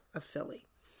mayor of Philly.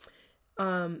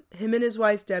 Him and his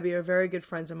wife, Debbie, are very good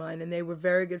friends of mine, and they were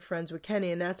very good friends with Kenny,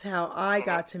 and that's how I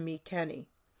got to meet Kenny.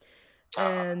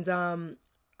 And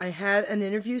I had an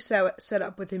interview set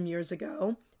up with him years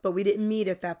ago, but we didn't meet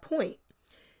at that point.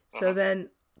 So then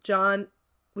John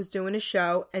was doing a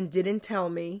show and didn't tell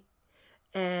me,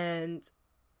 and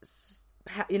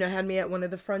had me at one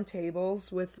of the front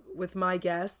tables with my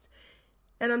guest,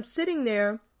 and I'm sitting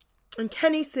there, and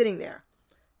Kenny's sitting there.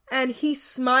 And he's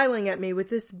smiling at me with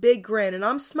this big grin, and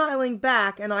I'm smiling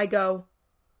back, and I go,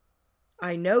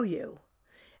 I know you.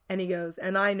 And he goes,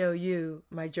 and I know you,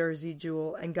 my Jersey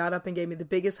jewel, and got up and gave me the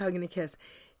biggest hug and a kiss.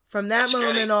 From that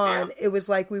moment on, it was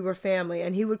like we were family,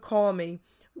 and he would call me.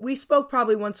 We spoke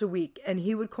probably once a week, and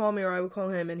he would call me or I would call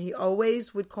him, and he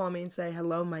always would call me and say,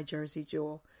 hello, my Jersey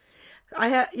jewel. I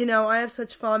have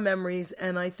such fond memories,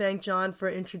 and I thank John for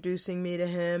introducing me to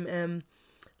him, and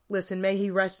listen, may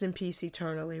he rest in peace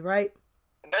eternally, right?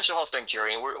 And that's the whole thing,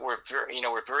 Jerry. And we're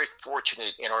very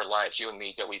fortunate in our lives, you and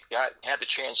me, that we've had the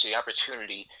chance, the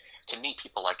opportunity to meet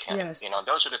people like him. Yes.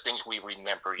 Those are the things we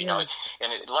remember. You know, and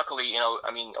luckily,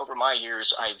 over my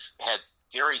years, I've had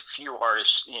very few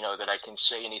artists, that I can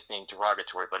say anything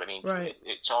derogatory. But right.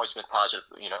 It's always been positive,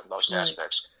 in most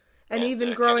aspects. And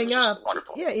even growing up,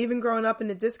 even growing up in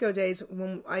the disco days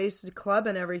when I used to club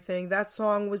and everything, that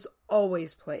song was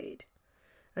always played.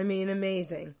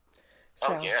 Amazing. So.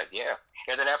 Oh yeah.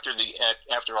 And then after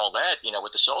all that,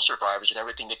 with the Soul Survivors and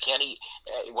everything, that Kenny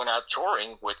went out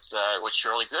touring with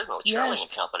Shirley Goodman, with Shirley and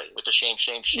Company, with the Shame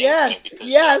Yes, thing, because,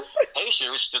 yes.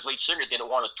 Jesus, the lead singer, didn't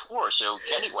want to tour, so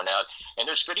Kenny went out, and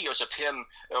there's videos of him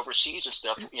overseas and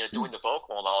stuff, doing the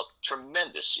vocal and all,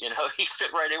 tremendous. He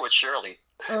fit right in with Shirley.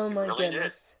 Oh my really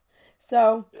goodness. Did.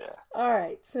 So, all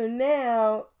right, so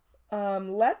now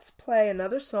let's play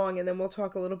another song, and then we'll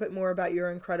talk a little bit more about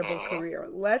your incredible career.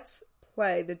 Let's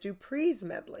play the Dupree's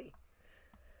medley.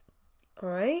 All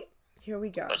right, here we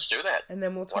go. Let's do that. And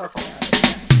then we'll talk about it.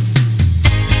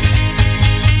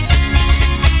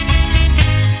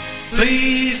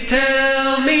 Please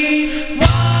tell me why.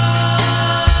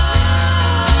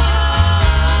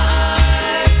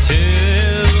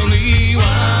 Tell me why.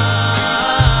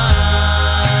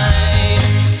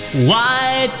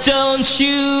 Why don't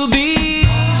you believe me?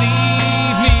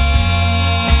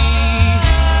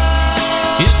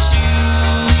 It's you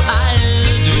I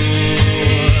adore.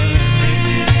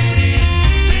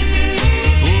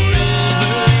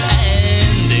 Forever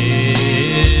and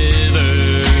ever.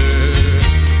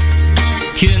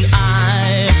 Can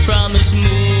I promise more?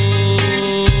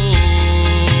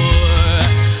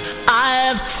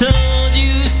 I've told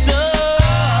you something.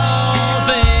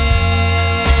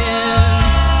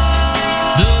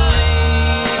 The way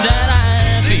that I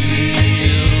feel.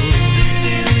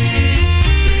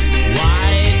 Why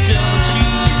don't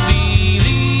you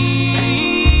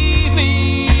believe me?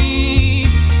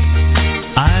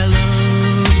 I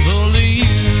love only you.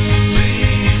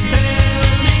 Please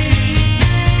tell me.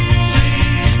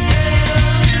 Please tell me.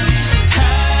 Have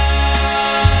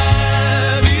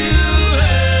you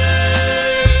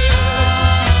heard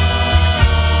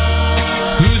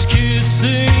who's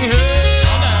kissing her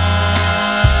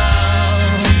now?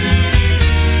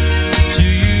 Do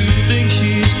you think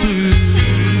she's blue?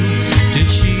 Did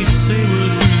she say we're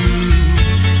through?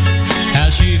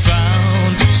 Has she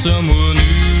found someone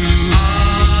new?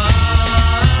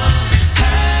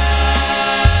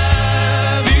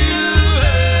 Have you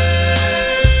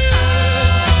heard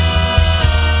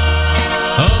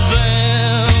of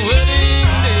their wedding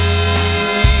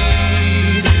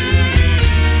days?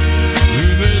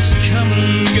 Rumors come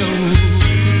and go.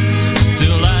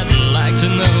 Still I'd like to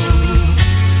know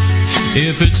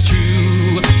if it's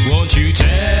true. Won't you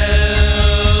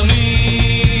tell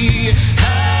me?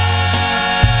 Have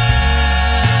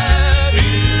you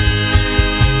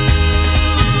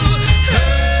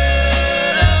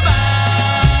heard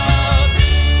about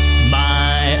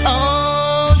my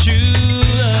own true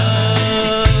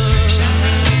love?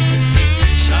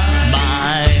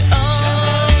 My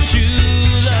own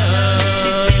true love.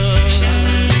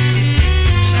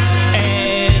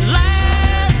 And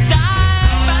last I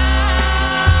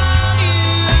found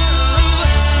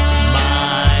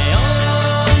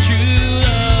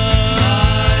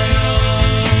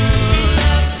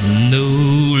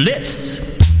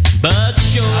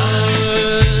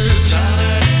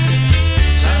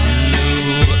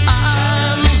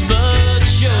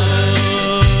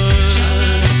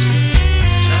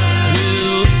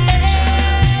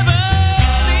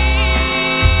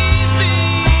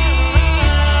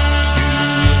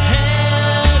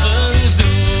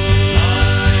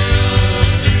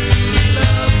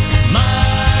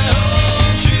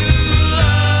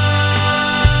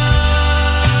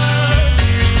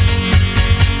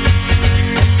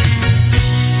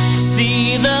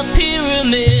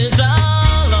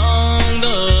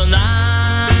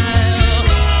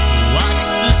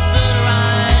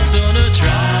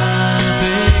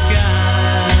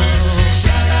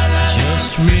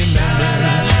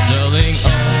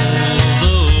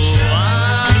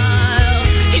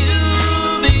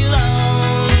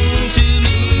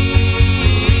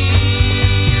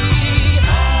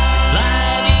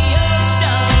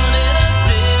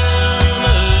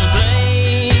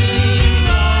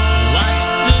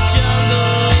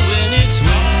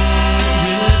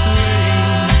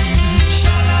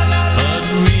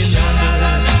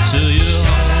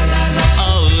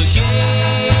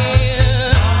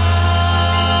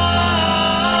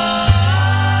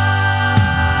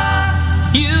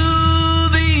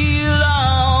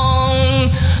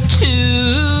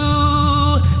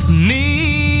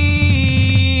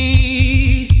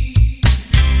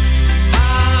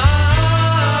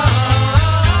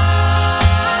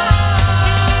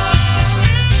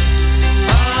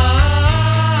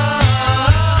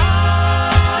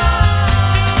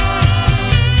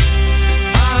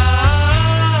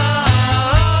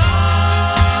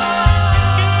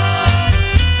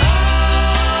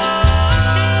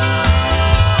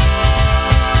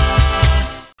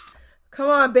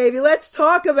on, baby. Let's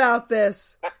talk about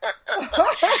this.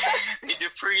 The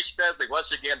Dupree's medley,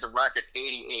 once again, the Rocket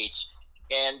 88s.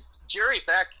 And Jerry,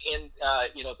 back in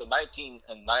the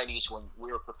 1990s when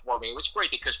we were performing, it was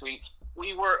great because we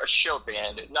were a show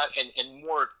band, not and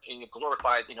more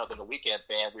glorified, than a weekend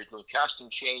band. We were doing costume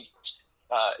changes.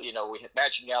 We had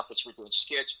matching outfits. We were doing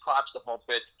skits, props, the whole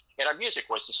bit. And our music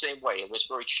was the same way. It was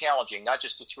very challenging, not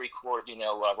just the three-chord,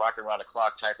 rock around the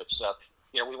clock type of stuff.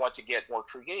 We want to get more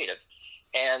creative.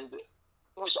 And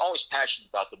I was always passionate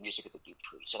about the music of the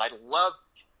Duprees. And I loved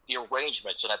the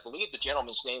arrangements. And I believe the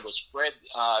gentleman's name was Fred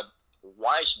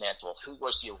Wisemantle, who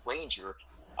was the arranger.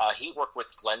 He worked with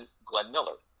Glenn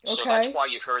Miller. Okay. So that's why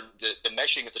you heard the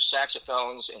meshing of the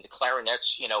saxophones and the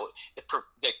clarinets,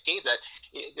 that gave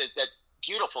that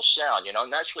beautiful sound,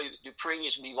 Naturally,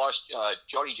 Dupree's, we lost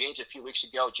Joni James a few weeks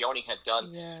ago. Joni had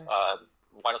done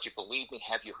Why Don't You Believe Me,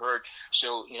 Have You Heard?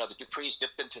 So, the Dupree's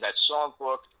dipped into that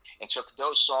songbook and took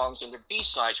those songs, and their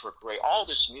B-sides were great. All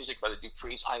this music by the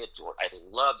Dupree's, I adored. I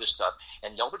love this stuff.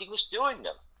 And nobody was doing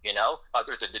them,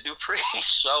 other than the Dupree's.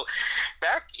 So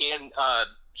back in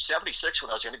 76, when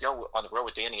I was going to go on the road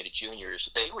with Danny and the Juniors,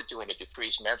 they were doing a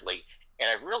Dupree's medley, and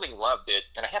I really loved it.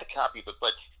 And I had a copy of it,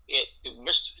 but it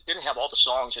didn't have all the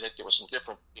songs in it. There was some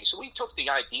different things. So we took the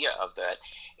idea of that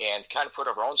and kind of put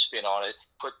our own spin on it,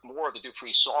 put more of the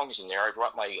Dupree songs in there. I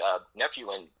brought my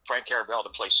nephew in, Frank Caravel, to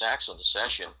play sax on the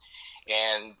session.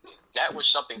 And that was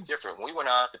something different. When we went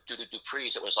out to do the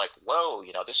Dupree's, it was like, whoa,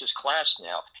 this is class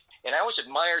now. And I always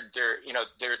admired their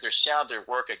sound, their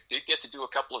work. I did get to do a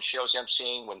couple of shows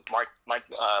emceeing when Mike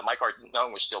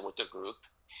Arnone was still with the group.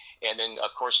 And then,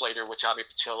 of course, later with Tommy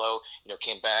Patillo,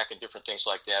 came back and different things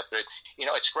like that. But,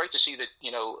 it's great to see that,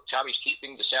 Tommy's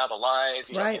keeping the sound alive,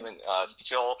 right. Him and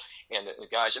Phil and the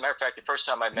guys. As a matter of fact, the first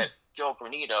time I met Phil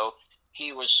Granito,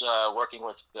 he was working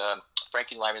with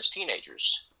Frankie Lyman's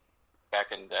Teenagers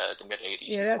back in the mid-'80s.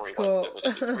 Yeah, that's cool.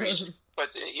 But,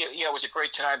 it was a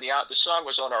great time. The song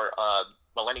was on our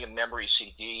Millennium Memory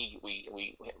CD.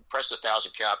 We pressed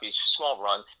 1,000 copies, small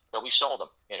run, but we sold them.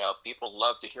 People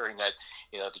loved hearing that,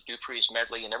 the Dupree's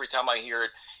medley. And every time I hear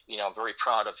it, I'm very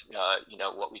proud of,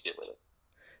 what we did with it.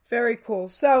 Very cool.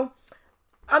 So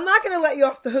I'm not going to let you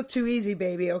off the hook too easy,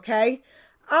 baby, okay?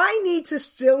 I need to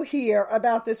still hear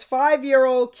about this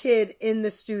 5-year-old kid in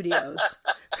the studios.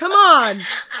 Come on.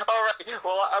 All right.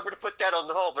 Well, I'm going to put that on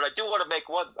the hold, but I do want to make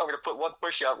one. I'm going to put one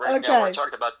push out right now. We're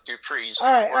talking about Dupree's. All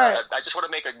right. I just want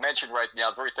to make a mention right now.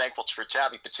 I'm very thankful for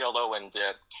Tommy Patillo and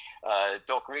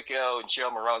Bill Grieco and Joe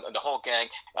Marone and the whole gang.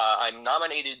 I'm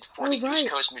nominated for the East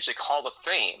Coast Music Hall of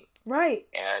Fame. Right.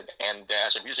 And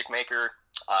as a music maker,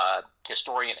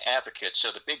 historian, advocate.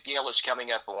 So the big deal is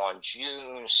coming up on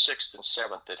June 6th and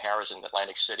 7th at Harrah's in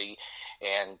Atlantic City.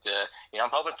 And, I'm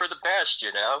hoping for the best,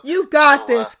 You got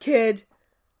this, kid.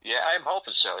 Yeah, I'm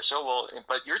hoping so.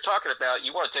 But you're talking about,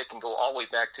 you want to take and go all the way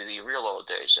back to the real old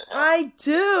days. I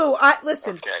do.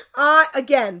 Listen, okay.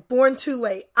 Again, born too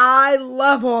late. I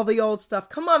love all the old stuff.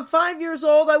 Come on, 5 years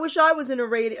old. I wish I was in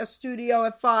a studio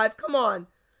at 5. Come on.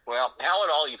 Well, how it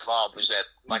all evolved was that,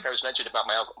 like I was mentioning about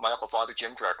my Uncle Father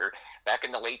Jim Drucker, back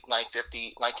in the late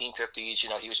 1950s,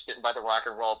 he was bitten by the rock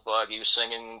and roll bug. He was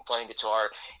singing, playing guitar,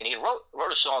 and he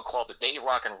wrote a song called "The Day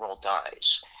Rock and Roll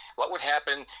Dies." What would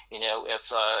happen,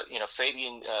 if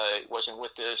Fabian wasn't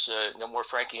with us, no more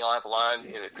Frankie Avalon,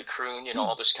 the croon,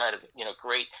 all this kind of,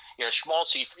 great,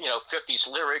 schmaltzy, 50s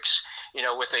lyrics,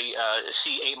 with a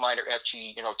C, A minor, F,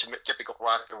 G, typical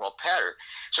rock and roll pattern.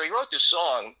 So he wrote this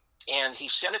song, and he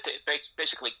sent it to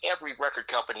basically every record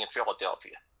company in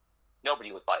Philadelphia.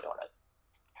 Nobody would bite on it.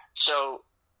 So,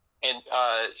 in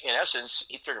essence,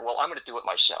 he figured, well, I'm going to do it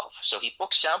myself. So he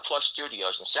booked Sound Plus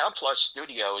Studios, and Sound Plus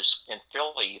Studios in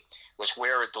Philly was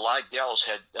where the Lydells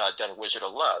had done Wizard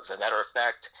of Love. As a matter of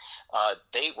fact,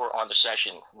 they were on the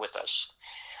session with us.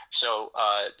 So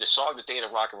the song "The Day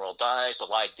That Rock and Roll Dies," the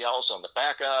Lydells on the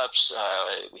backups.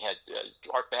 We had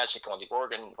Art Bassick on the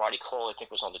organ. Ronnie Cole, I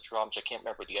think, was on the drums. I can't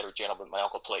remember the other gentleman. My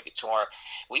uncle played guitar.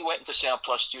 We went into Sound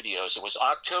Plus Studios. It was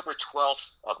October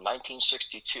 12th of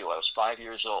 1962. I was 5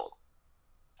 years old.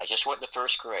 I just went into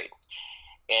first grade.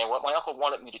 And what my uncle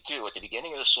wanted me to do at the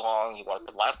beginning of the song, he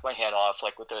wanted to laugh my head off,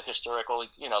 like with a hysterical,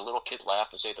 little kid laugh,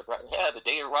 and say, "The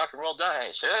day rock and roll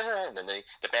dies." And then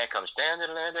the band comes, and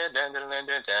then the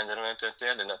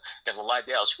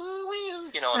Lydells,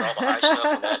 and all the high stuff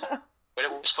and that. But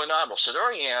it was phenomenal. So there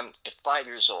I am at 5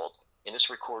 years old in this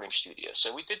recording studio.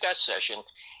 So we did that session,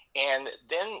 and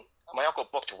then my uncle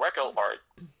booked Reco Art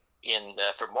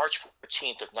for March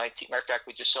 14th of 19. Matter of fact,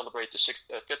 we just celebrated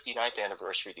the 59th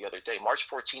anniversary the other day, March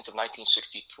 14th of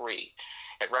 1963,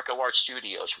 at Reco Art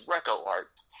Studios. Reco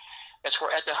Art, That's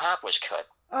where At the Hop was cut.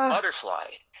 Butterfly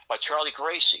by Charlie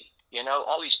Gracie. You know,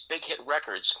 all these big hit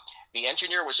records. The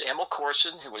engineer was Emil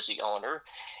Corson, who was the owner,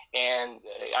 and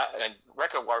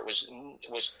Record Mart was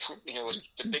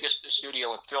the biggest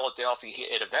studio in Philadelphia.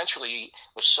 It eventually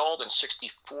was sold in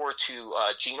 '64 to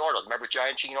Gene Arnold. Remember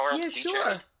Giant Gene Arnold? Yeah, DJ?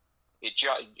 sure.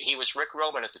 He was Rick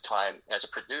Roman at the time as a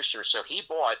producer, so he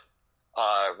bought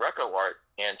Record Art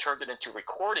and turned it into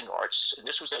Recording Arts, and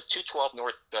this was at 212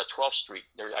 North 12th Street.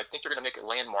 I think they're going to make a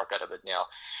landmark out of it now.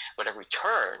 But in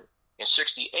return, in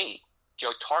 '68,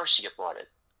 Joe Tarsia bought it,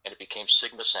 and it became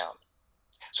Sigma Sound.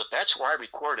 So that's where I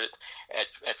recorded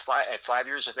at 5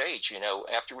 years of age. You know,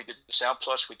 after we did Sound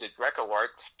Plus, we did Record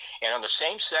Art, and on the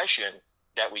same session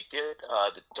that we did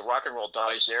the Rock and Roll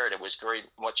Dies there, and it was very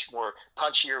much more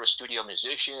punchier with studio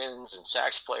musicians and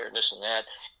sax player and this and that.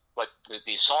 But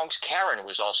the songs Karen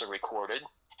was also recorded,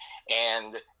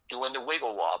 and doing the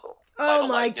Wiggle Wobble. Oh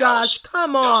my gosh,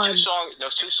 come on.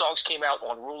 Those two songs came out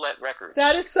on Roulette Records.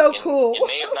 That is so cool. In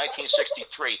May of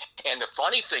 1963. And the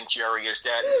funny thing, Jerry, is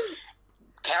that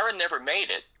Karen never made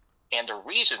it. And the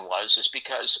reason is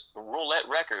because Roulette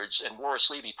Records and Morris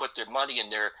Levy put their money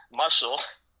and their muscle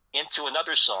into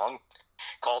another song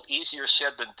called Easier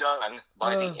Said Than Done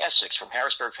by the Essex from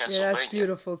Harrisburg, Pennsylvania. Yeah, that's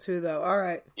beautiful too, though. All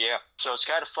right. Yeah, so it's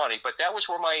kind of funny. But that was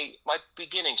where my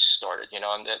beginnings started, you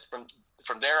know, and that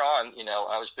from there on, you know,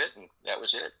 I was bitten. That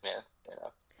was it, man. You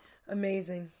know.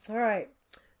 Amazing. All right.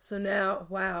 So now,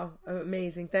 wow,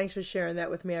 amazing. Thanks for sharing that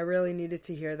with me. I really needed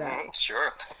to hear that.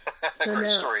 Sure. So great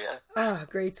now, story, yeah. Oh,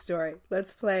 great story.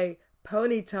 Let's play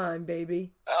Pony Time,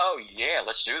 baby. Oh, yeah,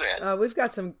 let's do that. We've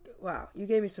got some, wow, you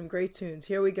gave me some great tunes.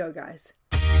 Here we go, guys.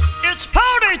 It's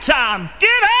pony time!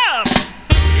 Get up!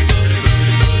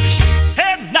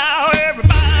 And now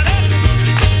everybody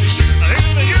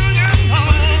in the Union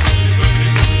Hall.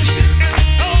 It's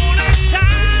pony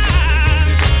time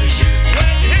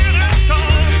when you hear this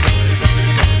call.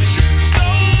 So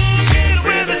get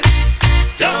with it,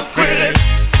 don't quit it.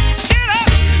 Get up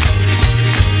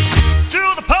to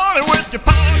the party with your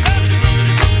partner.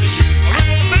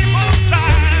 Real people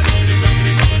style.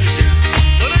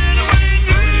 But anyway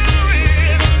you do it,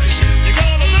 you're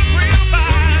gonna look real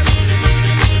fine.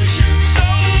 So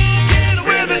get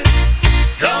with it,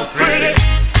 don't quit it.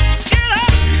 Get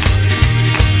up.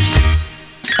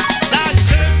 Now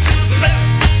turn to the left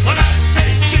when I say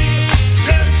G.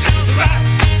 Turn to the right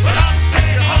when I say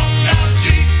hop. Now G.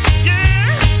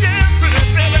 Yeah, pretty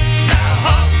baby. Now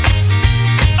hop.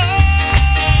 Oh,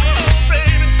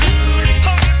 baby.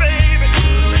 Honey, baby.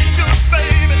 Do it,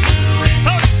 baby.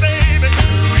 Honey, baby.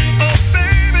 Oh,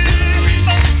 baby.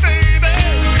 Oh, baby.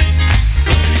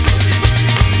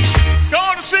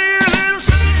 Gonna see a little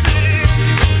Susie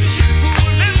who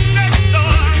lives next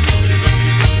door.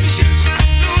 She's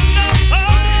doing no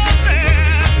harm.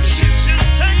 She's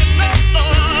taking no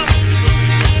thought.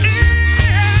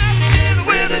 Yes, get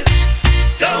with it.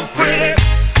 Don't quit it.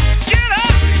 Get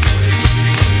up.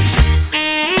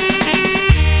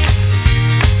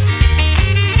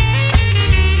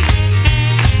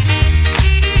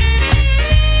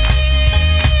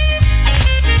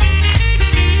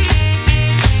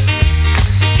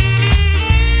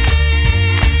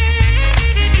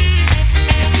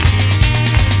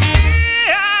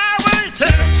 Yeah, well, you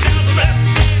turn to the left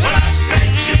when I say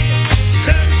G.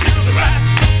 Turn to the right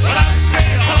when I say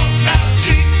hop. Now G.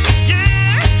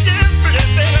 Yeah, pretty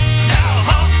baby. Now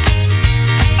hop.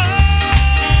 Oh,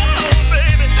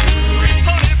 baby.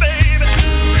 Honey, baby.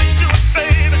 Do it,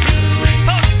 baby.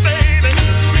 Honey, baby.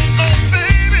 Oh,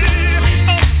 baby.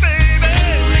 Oh, baby.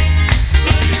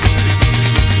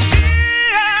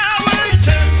 Yeah, well, you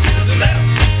turn to the left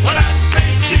when I say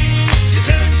G. You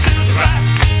turn to the right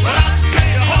when I say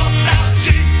hop. Now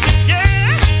G.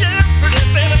 Yeah, pretty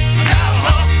baby. Now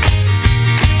hop.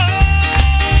 Oh,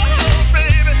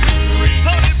 baby.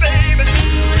 Honey, baby.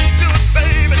 Do it,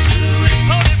 baby.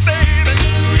 Honey, baby.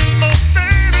 Oh,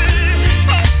 baby.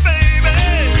 Oh, baby.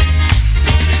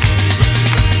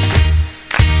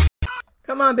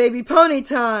 Come on, baby, Pony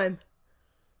Time.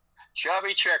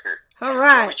 Chubby Checker. All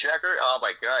right. Chubby Checker. Oh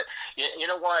my God. You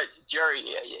know what, Jerry?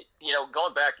 You know,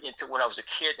 going back into when I was a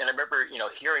kid, and I remember, you know,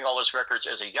 hearing all those records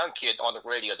as a young kid on the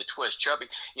radio, the Twist, Chubby,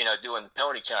 you know, doing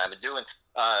Pony Time and doing,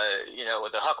 you know,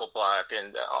 the Huckleblock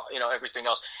and you know, everything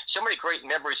else. So many great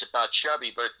memories about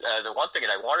Chubby. But the one thing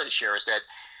that I wanted to share is that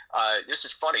this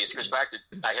is funny. It goes back to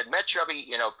I had met Chubby,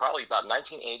 you know, probably about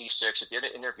 1986. I did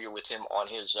an interview with him on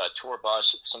his tour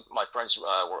bus. Some of my friends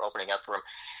were opening up for him.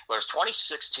 But it was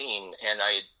 2016, and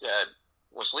I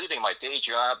was leaving my day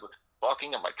job,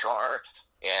 walking in my car,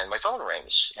 and my phone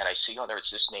rings, and I see on there it's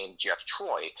this name, Jeff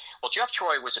Troy. Well, Jeff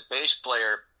Troy was a bass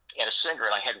player and a singer,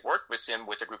 and I had worked with him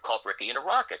with a group called Ricky and the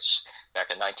Rockets back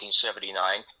in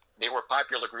 1979. They were a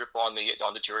popular group on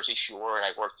the Jersey Shore, and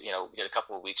I worked, did a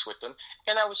couple of weeks with them,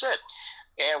 and that was it.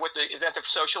 And with the event of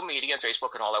social media and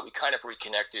Facebook and all that, we kind of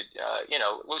reconnected,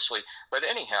 loosely. But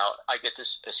anyhow, I get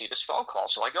to see this phone call.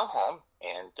 So I go home,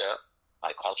 and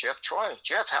I call Jeff Troy.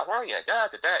 Jeff, how are you?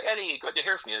 Eddie, good to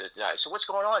hear from you today. So what's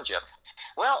going on, Jeff?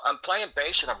 Well, I'm playing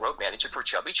bass, and I'm road manager for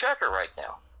Chubby Checker right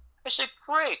now. I said,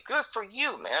 great, good for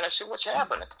you, man. I said, what's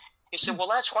happening? He said, well,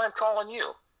 that's why I'm calling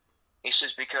you. He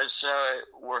says, because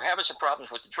we're having some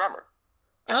problems with the drummer.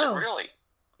 I said, really?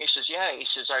 He says, yeah. He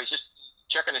says, I was just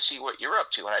checking to see what you're up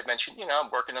to. And I mentioned,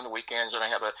 I'm working on the weekends, and I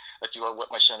have a duo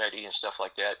with my son Eddie and stuff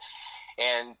like that.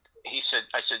 And he said,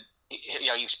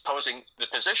 he's posing the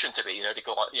position to me, to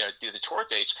go on, do the tour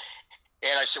dates.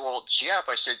 And I said, well, Jeff,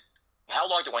 I said, how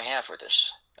long do I have for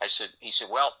this? He said,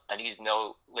 well, I need to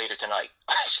know later tonight.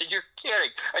 I said, you're kidding.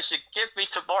 I said, give me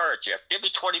tomorrow, Jeff. Give me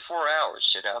 24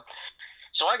 hours,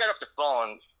 So I got off the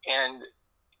phone, and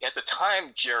at the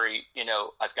time, Jerry,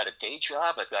 I've got a day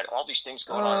job. I've got all these things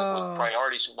going on with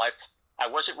priorities in life. I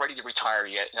wasn't ready to retire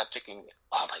yet, and I'm thinking,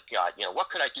 oh, my God,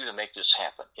 what could I do to make this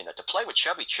happen? To play with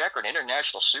Chubby Checker, an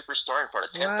international superstar in front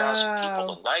of 10,000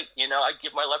 people tonight, I'd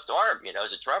give my left arm,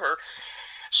 as a drummer.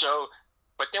 So,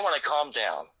 but then when I calmed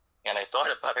down and I thought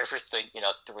about everything,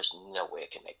 there was no way I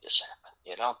could make this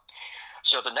happen,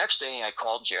 So the next day I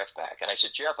called Jeff back, and I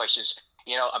said, Jeff,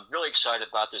 I'm really excited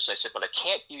about this. I said, but I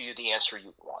can't give you the answer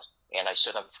you want. And I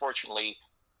said, unfortunately,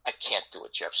 I can't do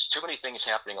it, Jeff. There's too many things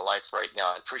happening in life right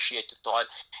now. I appreciate the thought.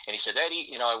 And he said, Eddie,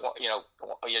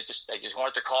 I just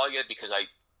wanted to call you because I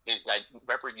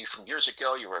remember you from years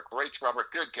ago. You were a great drummer,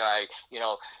 good guy,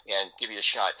 and give you a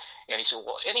shot. And he said,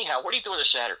 well, anyhow, what are you doing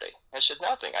this Saturday? I said,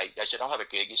 nothing. I said, I don't have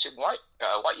a gig. He said, why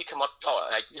don't you come up? Oh,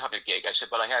 I do have a gig. I said,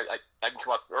 but I can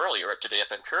come up earlier up to the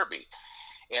FM Kirby.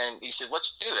 And he said,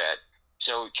 let's do that.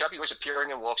 So Chubby was appearing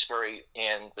in Wilkes-Barre,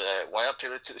 and went up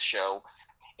to the show,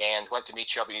 and went to meet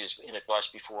Chubby in a bus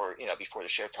before the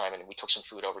show time, and we took some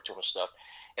food over to him and stuff.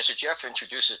 And so Jeff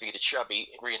introduces me to Chubby,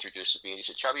 reintroduces me, and he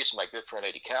said, Chubby, this is my good friend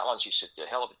Eddie Callens. He said, the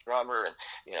hell of a drummer, and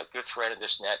good friend, and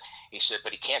this and that. He said,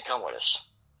 but he can't come with us.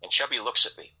 And Chubby looks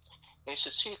at me, and he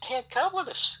said, see, he can't come with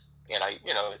us. And I,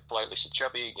 politely said,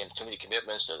 Chubby, too many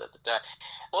commitments,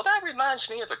 Well, that reminds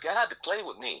me of a guy that played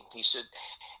with me. He said,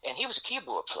 and he was a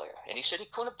keyboard player, and he said he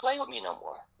couldn't play with me no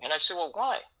more. And I said, well,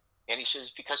 why? And he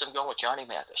says, because I'm going with Johnny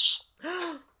Mathis.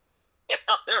 And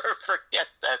I'll never forget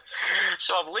that.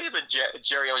 So I'm leaving,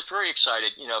 Jerry. I was very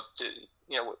excited,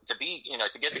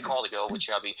 to get the call to go with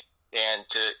Chubby, and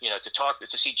to talk,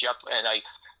 to see Jeff. And I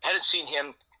hadn't seen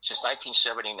him since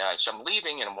 1979. So I'm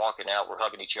leaving, and I'm walking out. We're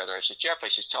hugging each other. I said, Jeff,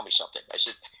 tell me something. I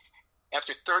said,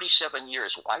 after 37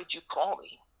 years, why did you call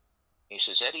me? He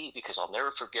says, Eddie, because I'll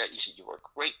never forget. He said, you were a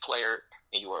great player,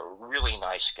 and you were a really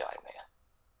nice guy, man.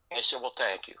 And I said, well,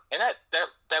 thank you. And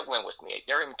that went with me.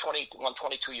 There I'm 21,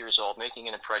 22 years old, making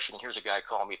an impression. Here's a guy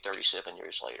calling me 37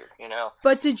 years later,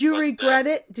 But did you regret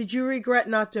it? Did you regret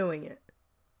not doing it?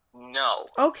 No.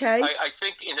 Okay. I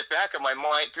think in the back of my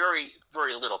mind, very,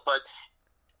 very little. But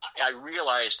I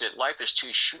realized that life is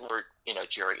too short,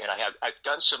 Jerry, and I've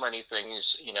done so many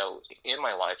things, in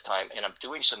my lifetime, and I'm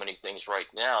doing so many things right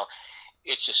now.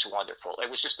 It's just wonderful.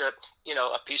 It was just a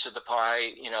piece of the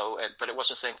pie, but it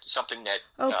wasn't something that,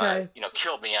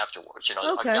 killed me afterwards. Okay.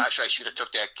 Oh, gosh, I should have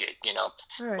took that gig,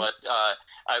 Right. But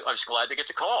I was glad to get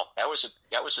the call. That was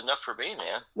enough for me,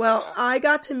 man. Well, I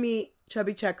got to meet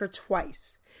Chubby Checker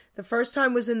twice. The first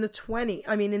time was in the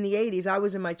 80s. I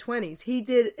was in my 20s. He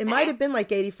did, it might have been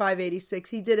like 85, 86.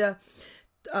 He did a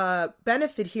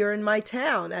benefit here in my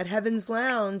town at Heaven's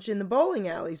Lounge in the bowling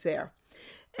alleys there.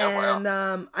 And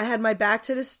I had my back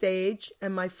to the stage,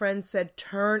 and my friend said,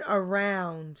 turn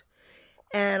around.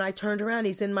 And I turned around.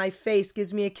 He's in my face,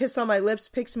 gives me a kiss on my lips,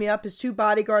 picks me up. His two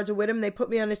bodyguards are with him. They put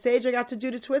me on the stage. I got to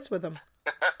do the twist with him.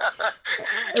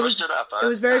 It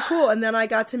was very cool. And then I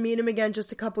got to meet him again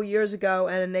just a couple years ago,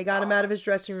 and they got him out of his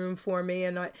dressing room for me,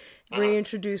 and I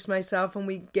reintroduced myself, and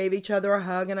we gave each other a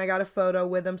hug, and I got a photo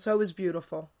with him. So it was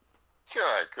beautiful.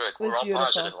 Good. We're all beautiful.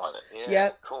 Positive on it. Yeah,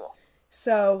 yep. Cool.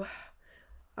 So,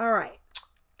 all right.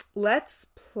 Let's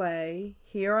play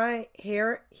Here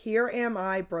Am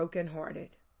I Brokenhearted.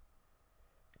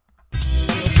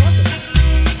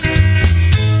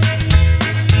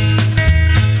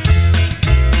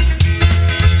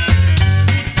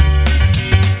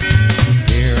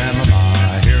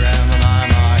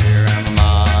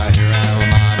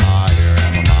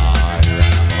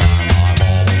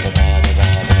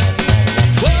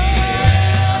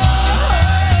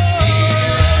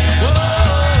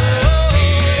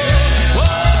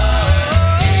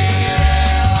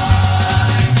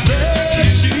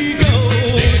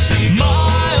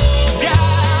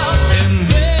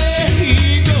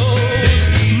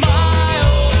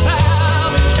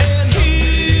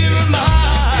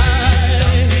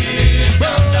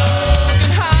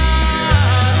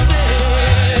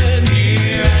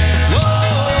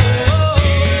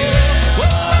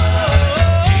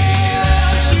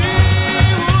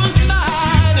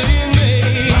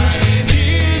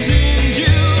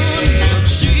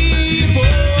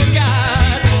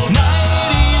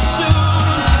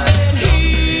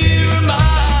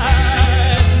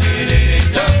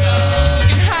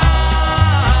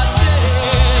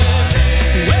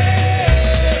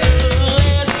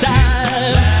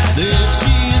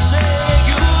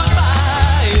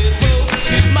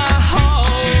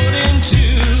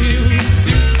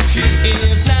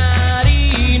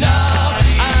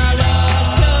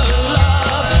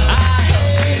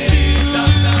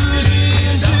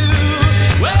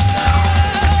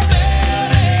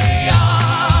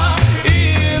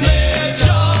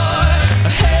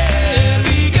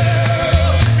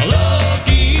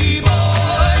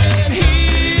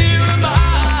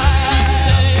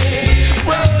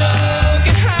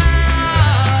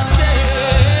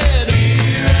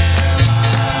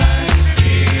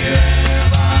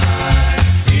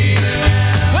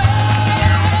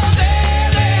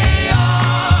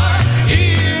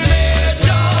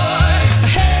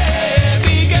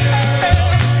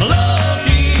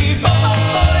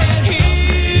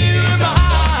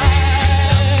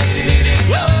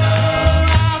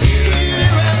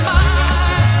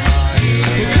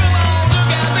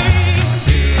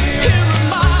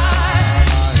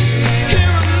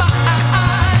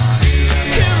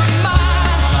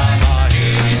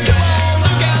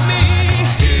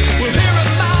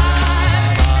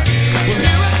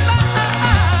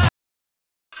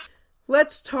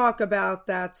 Let's talk about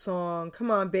that song. Come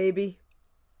on, baby.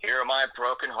 Here Am I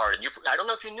Broken Hearted. I don't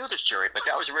know if you knew this, Jerry, but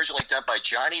that was originally done by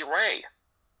Johnny Ray.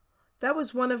 That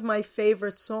was one of my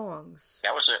favorite songs.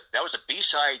 That was a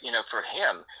B-side, for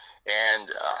him. And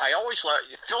I always love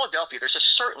Philadelphia. There's a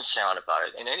certain sound about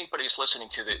it, and anybody who's listening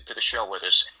to the show with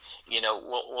us,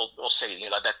 we'll say,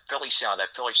 that Philly sound. And,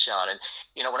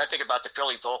 when I think about the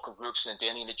Philly vocal groups and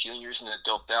Danny and the Juniors and the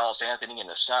Dobells, Anthony and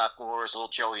the Sophomores, Little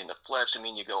Joey and the Flips,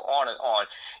 you go on,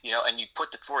 and you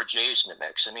put the 4 J's in the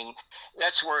mix.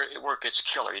 That's where it gets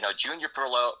killer. Junior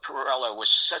Perello was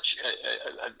such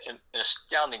an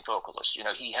astounding vocalist.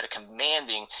 He had a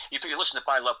commanding, if you listen to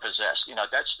By Love Possessed,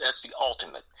 that's the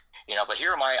ultimate. But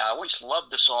Here Am I always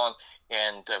loved the song.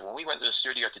 And when we went to the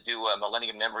studio to do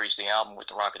Millennium Memories, the album with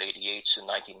the Rocket 88s in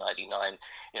 1999,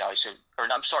 I said,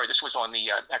 this was on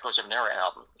the Echoes of an Era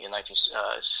album in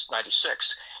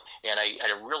 1996. And I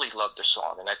really loved the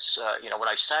song. And that's, when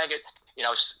I sang it, I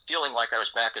was feeling like I was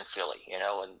back in Philly,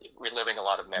 and reliving a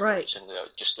lot of memories. Right. And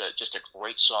just a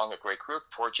great song, a great group,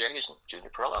 4 J's and Junior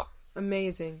Perello.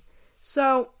 Amazing.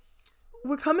 So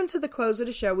we're coming to the close of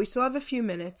the show. We still have a few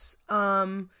minutes.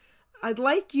 I'd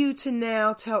like you to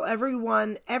now tell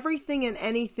everyone everything and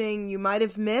anything you might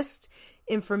have missed,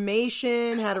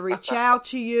 information, how to reach out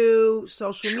to you,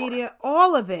 social media,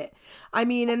 all of it.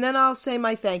 And then I'll say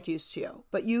my thank yous to you.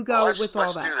 But you go with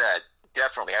all that. Let's do that.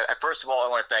 Definitely. First of all, I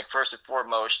want to thank first and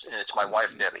foremost, and it's my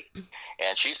wife, Debbie.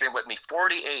 And she's been with me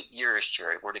 48 years,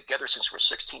 Jerry. We're together since we're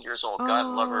 16 years old. God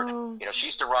love her.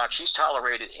 She's the rock. She's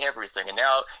tolerated everything. And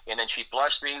then she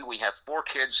blessed me. We have 4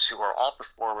 kids who are all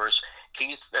performers.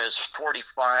 Keith is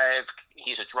 45.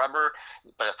 He's a drummer,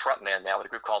 but a frontman now with a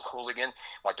group called Hooligan.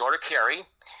 My daughter, Carrie.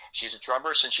 She's a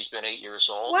drummer since she's been 8 years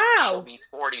old. Wow. She'll be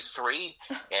 43,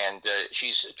 and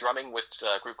she's drumming with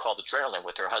a group called Adrenaline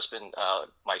with her husband,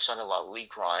 my son-in-law, Lee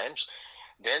Grimes.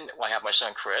 Then I have my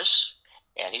son, Chris,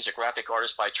 and he's a graphic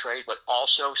artist by trade, but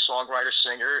also songwriter,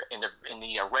 singer in the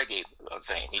reggae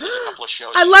vein. He does a couple of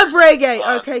shows. I love reggae.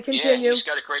 Okay, continue. Yeah, he's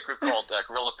got a great group called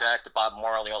Gorilla Pack, the Bob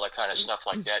Marley, all that kind of stuff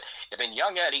like that. And then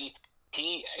young Eddie,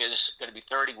 he is going to be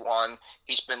 31.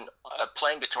 He's been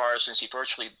playing guitar since he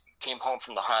virtually came home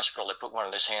from the hospital. They put one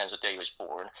in his hands the day he was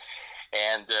born.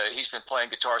 And he's been playing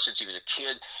guitar since he was a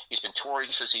kid. He's been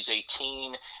touring since he's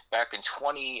 18. Back in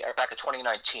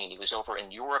 2019, he was over in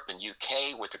Europe and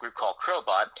UK with a group called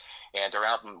Crowbot. And their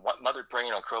album, Mother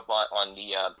Brain on Crowbot, on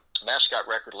the Mascot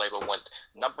record label, went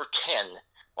number 10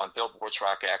 on Billboard's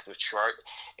Rock Active chart.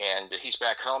 And he's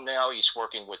back home now. He's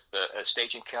working with a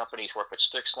staging company. He's worked with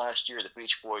Styx last year. The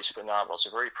Beach Boys, phenomenal. So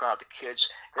very proud of the kids.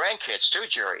 Grandkids too,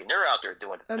 Jerry. And they're out there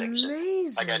doing things.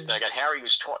 Amazing. I got Harry,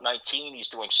 who's 19. He's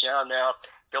doing sound now.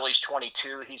 Billy's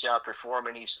 22. He's out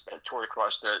performing. He's toured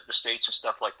across the states and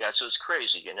stuff like that. So it's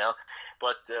crazy,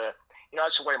 But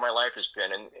that's the way my life has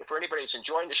been. And for anybody that's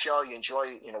enjoying the show, you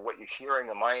enjoy, what you're hearing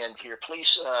on my end here,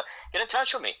 please get in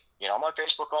touch with me. I'm on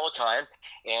Facebook all the time,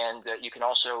 and you can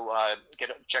also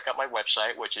check out my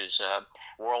website, which is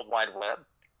World Wide Web,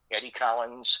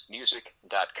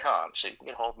 EddieCollinsMusic.com. So you can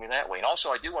get hold of me that way. And also,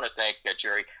 I do want to thank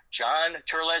Jerry, John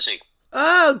Terlizzi.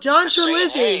 Oh, John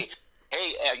Terlizzi.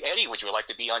 Hey, Eddie, would you like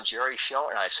to be on Jerry's show?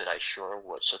 And I said, I sure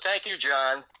would. So thank you,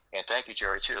 John, and thank you,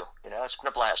 Jerry, too. It's been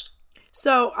a blast.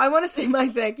 So I want to say my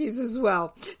thank yous as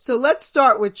well. So let's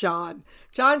start with John.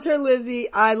 John Terlizzi,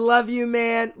 I love you,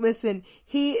 man. Listen,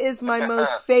 he is my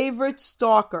most favorite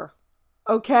stalker.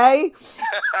 Okay?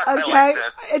 Okay? Like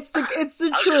it's the I was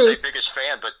truth. gonna say biggest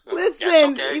fan, but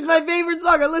listen, okay. He's my favorite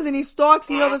stalker. Listen, he stalks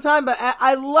me all the time, but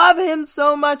I love him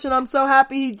so much, and I'm so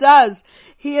happy he does.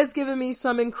 He has given me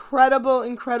some incredible,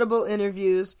 incredible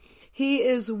interviews. He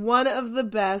is one of the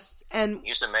best, and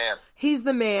he's the man. He's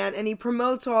the man, and he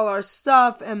promotes all our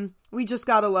stuff, and we just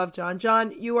gotta love John.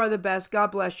 John, you are the best.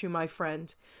 God bless you, my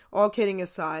friend. All kidding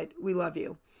aside, we love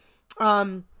you.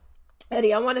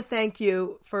 Eddie, I want to thank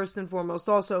you, first and foremost,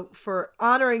 also for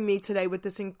honoring me today with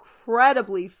this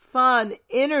incredibly fun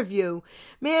interview.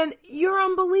 Man, you're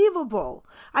unbelievable.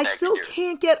 I still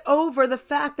can't get over the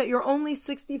fact that you're only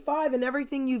 65 and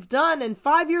everything you've done and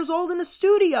 5 years old in a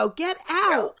studio. Get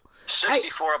out.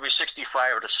 64, I'll be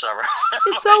 65 in the summer.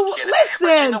 So listen.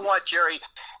 But you know what, Jerry?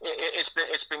 It's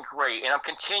been great, and I'm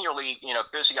continually,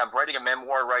 busy. I'm writing a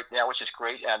memoir right now, which is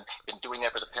great. I've been doing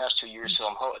that for the past 2 years,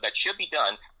 so that should be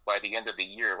done by the end of the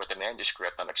year with the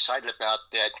manuscript. I'm excited about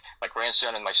that. My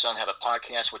grandson and my son have a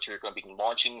podcast, which we're going to be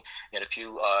launching in a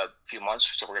few months,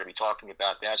 so we're going to be talking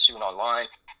about that soon online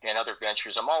and other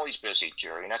ventures. I'm always busy,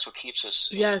 Jerry, and that's what keeps us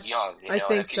young. I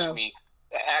think so. Keeps me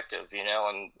active,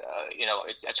 and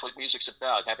that's what music's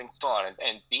about, having fun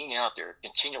and being out there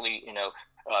continually,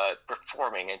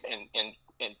 performing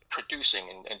and producing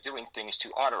and doing things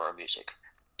to honor our music.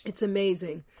 It's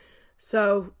amazing.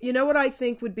 So, you know what I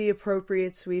think would be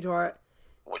appropriate, sweetheart?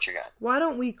 What you got? Why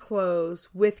don't we close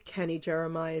with Kenny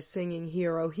Jeremiah singing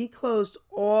Hero? He closed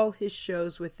all his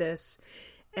shows with this,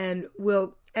 and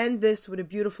we'll end this with a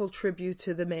beautiful tribute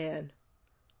to the man.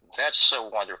 That's so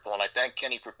wonderful, and I thank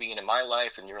Kenny for being in my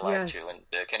life and your life too. And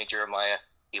Kenny Jeremiah,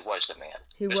 he was the man.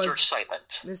 He Mr. was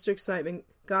Excitement. Mr. Excitement.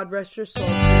 God rest your soul.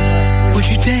 Would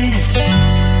you dance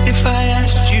if I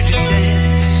asked you to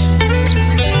dance?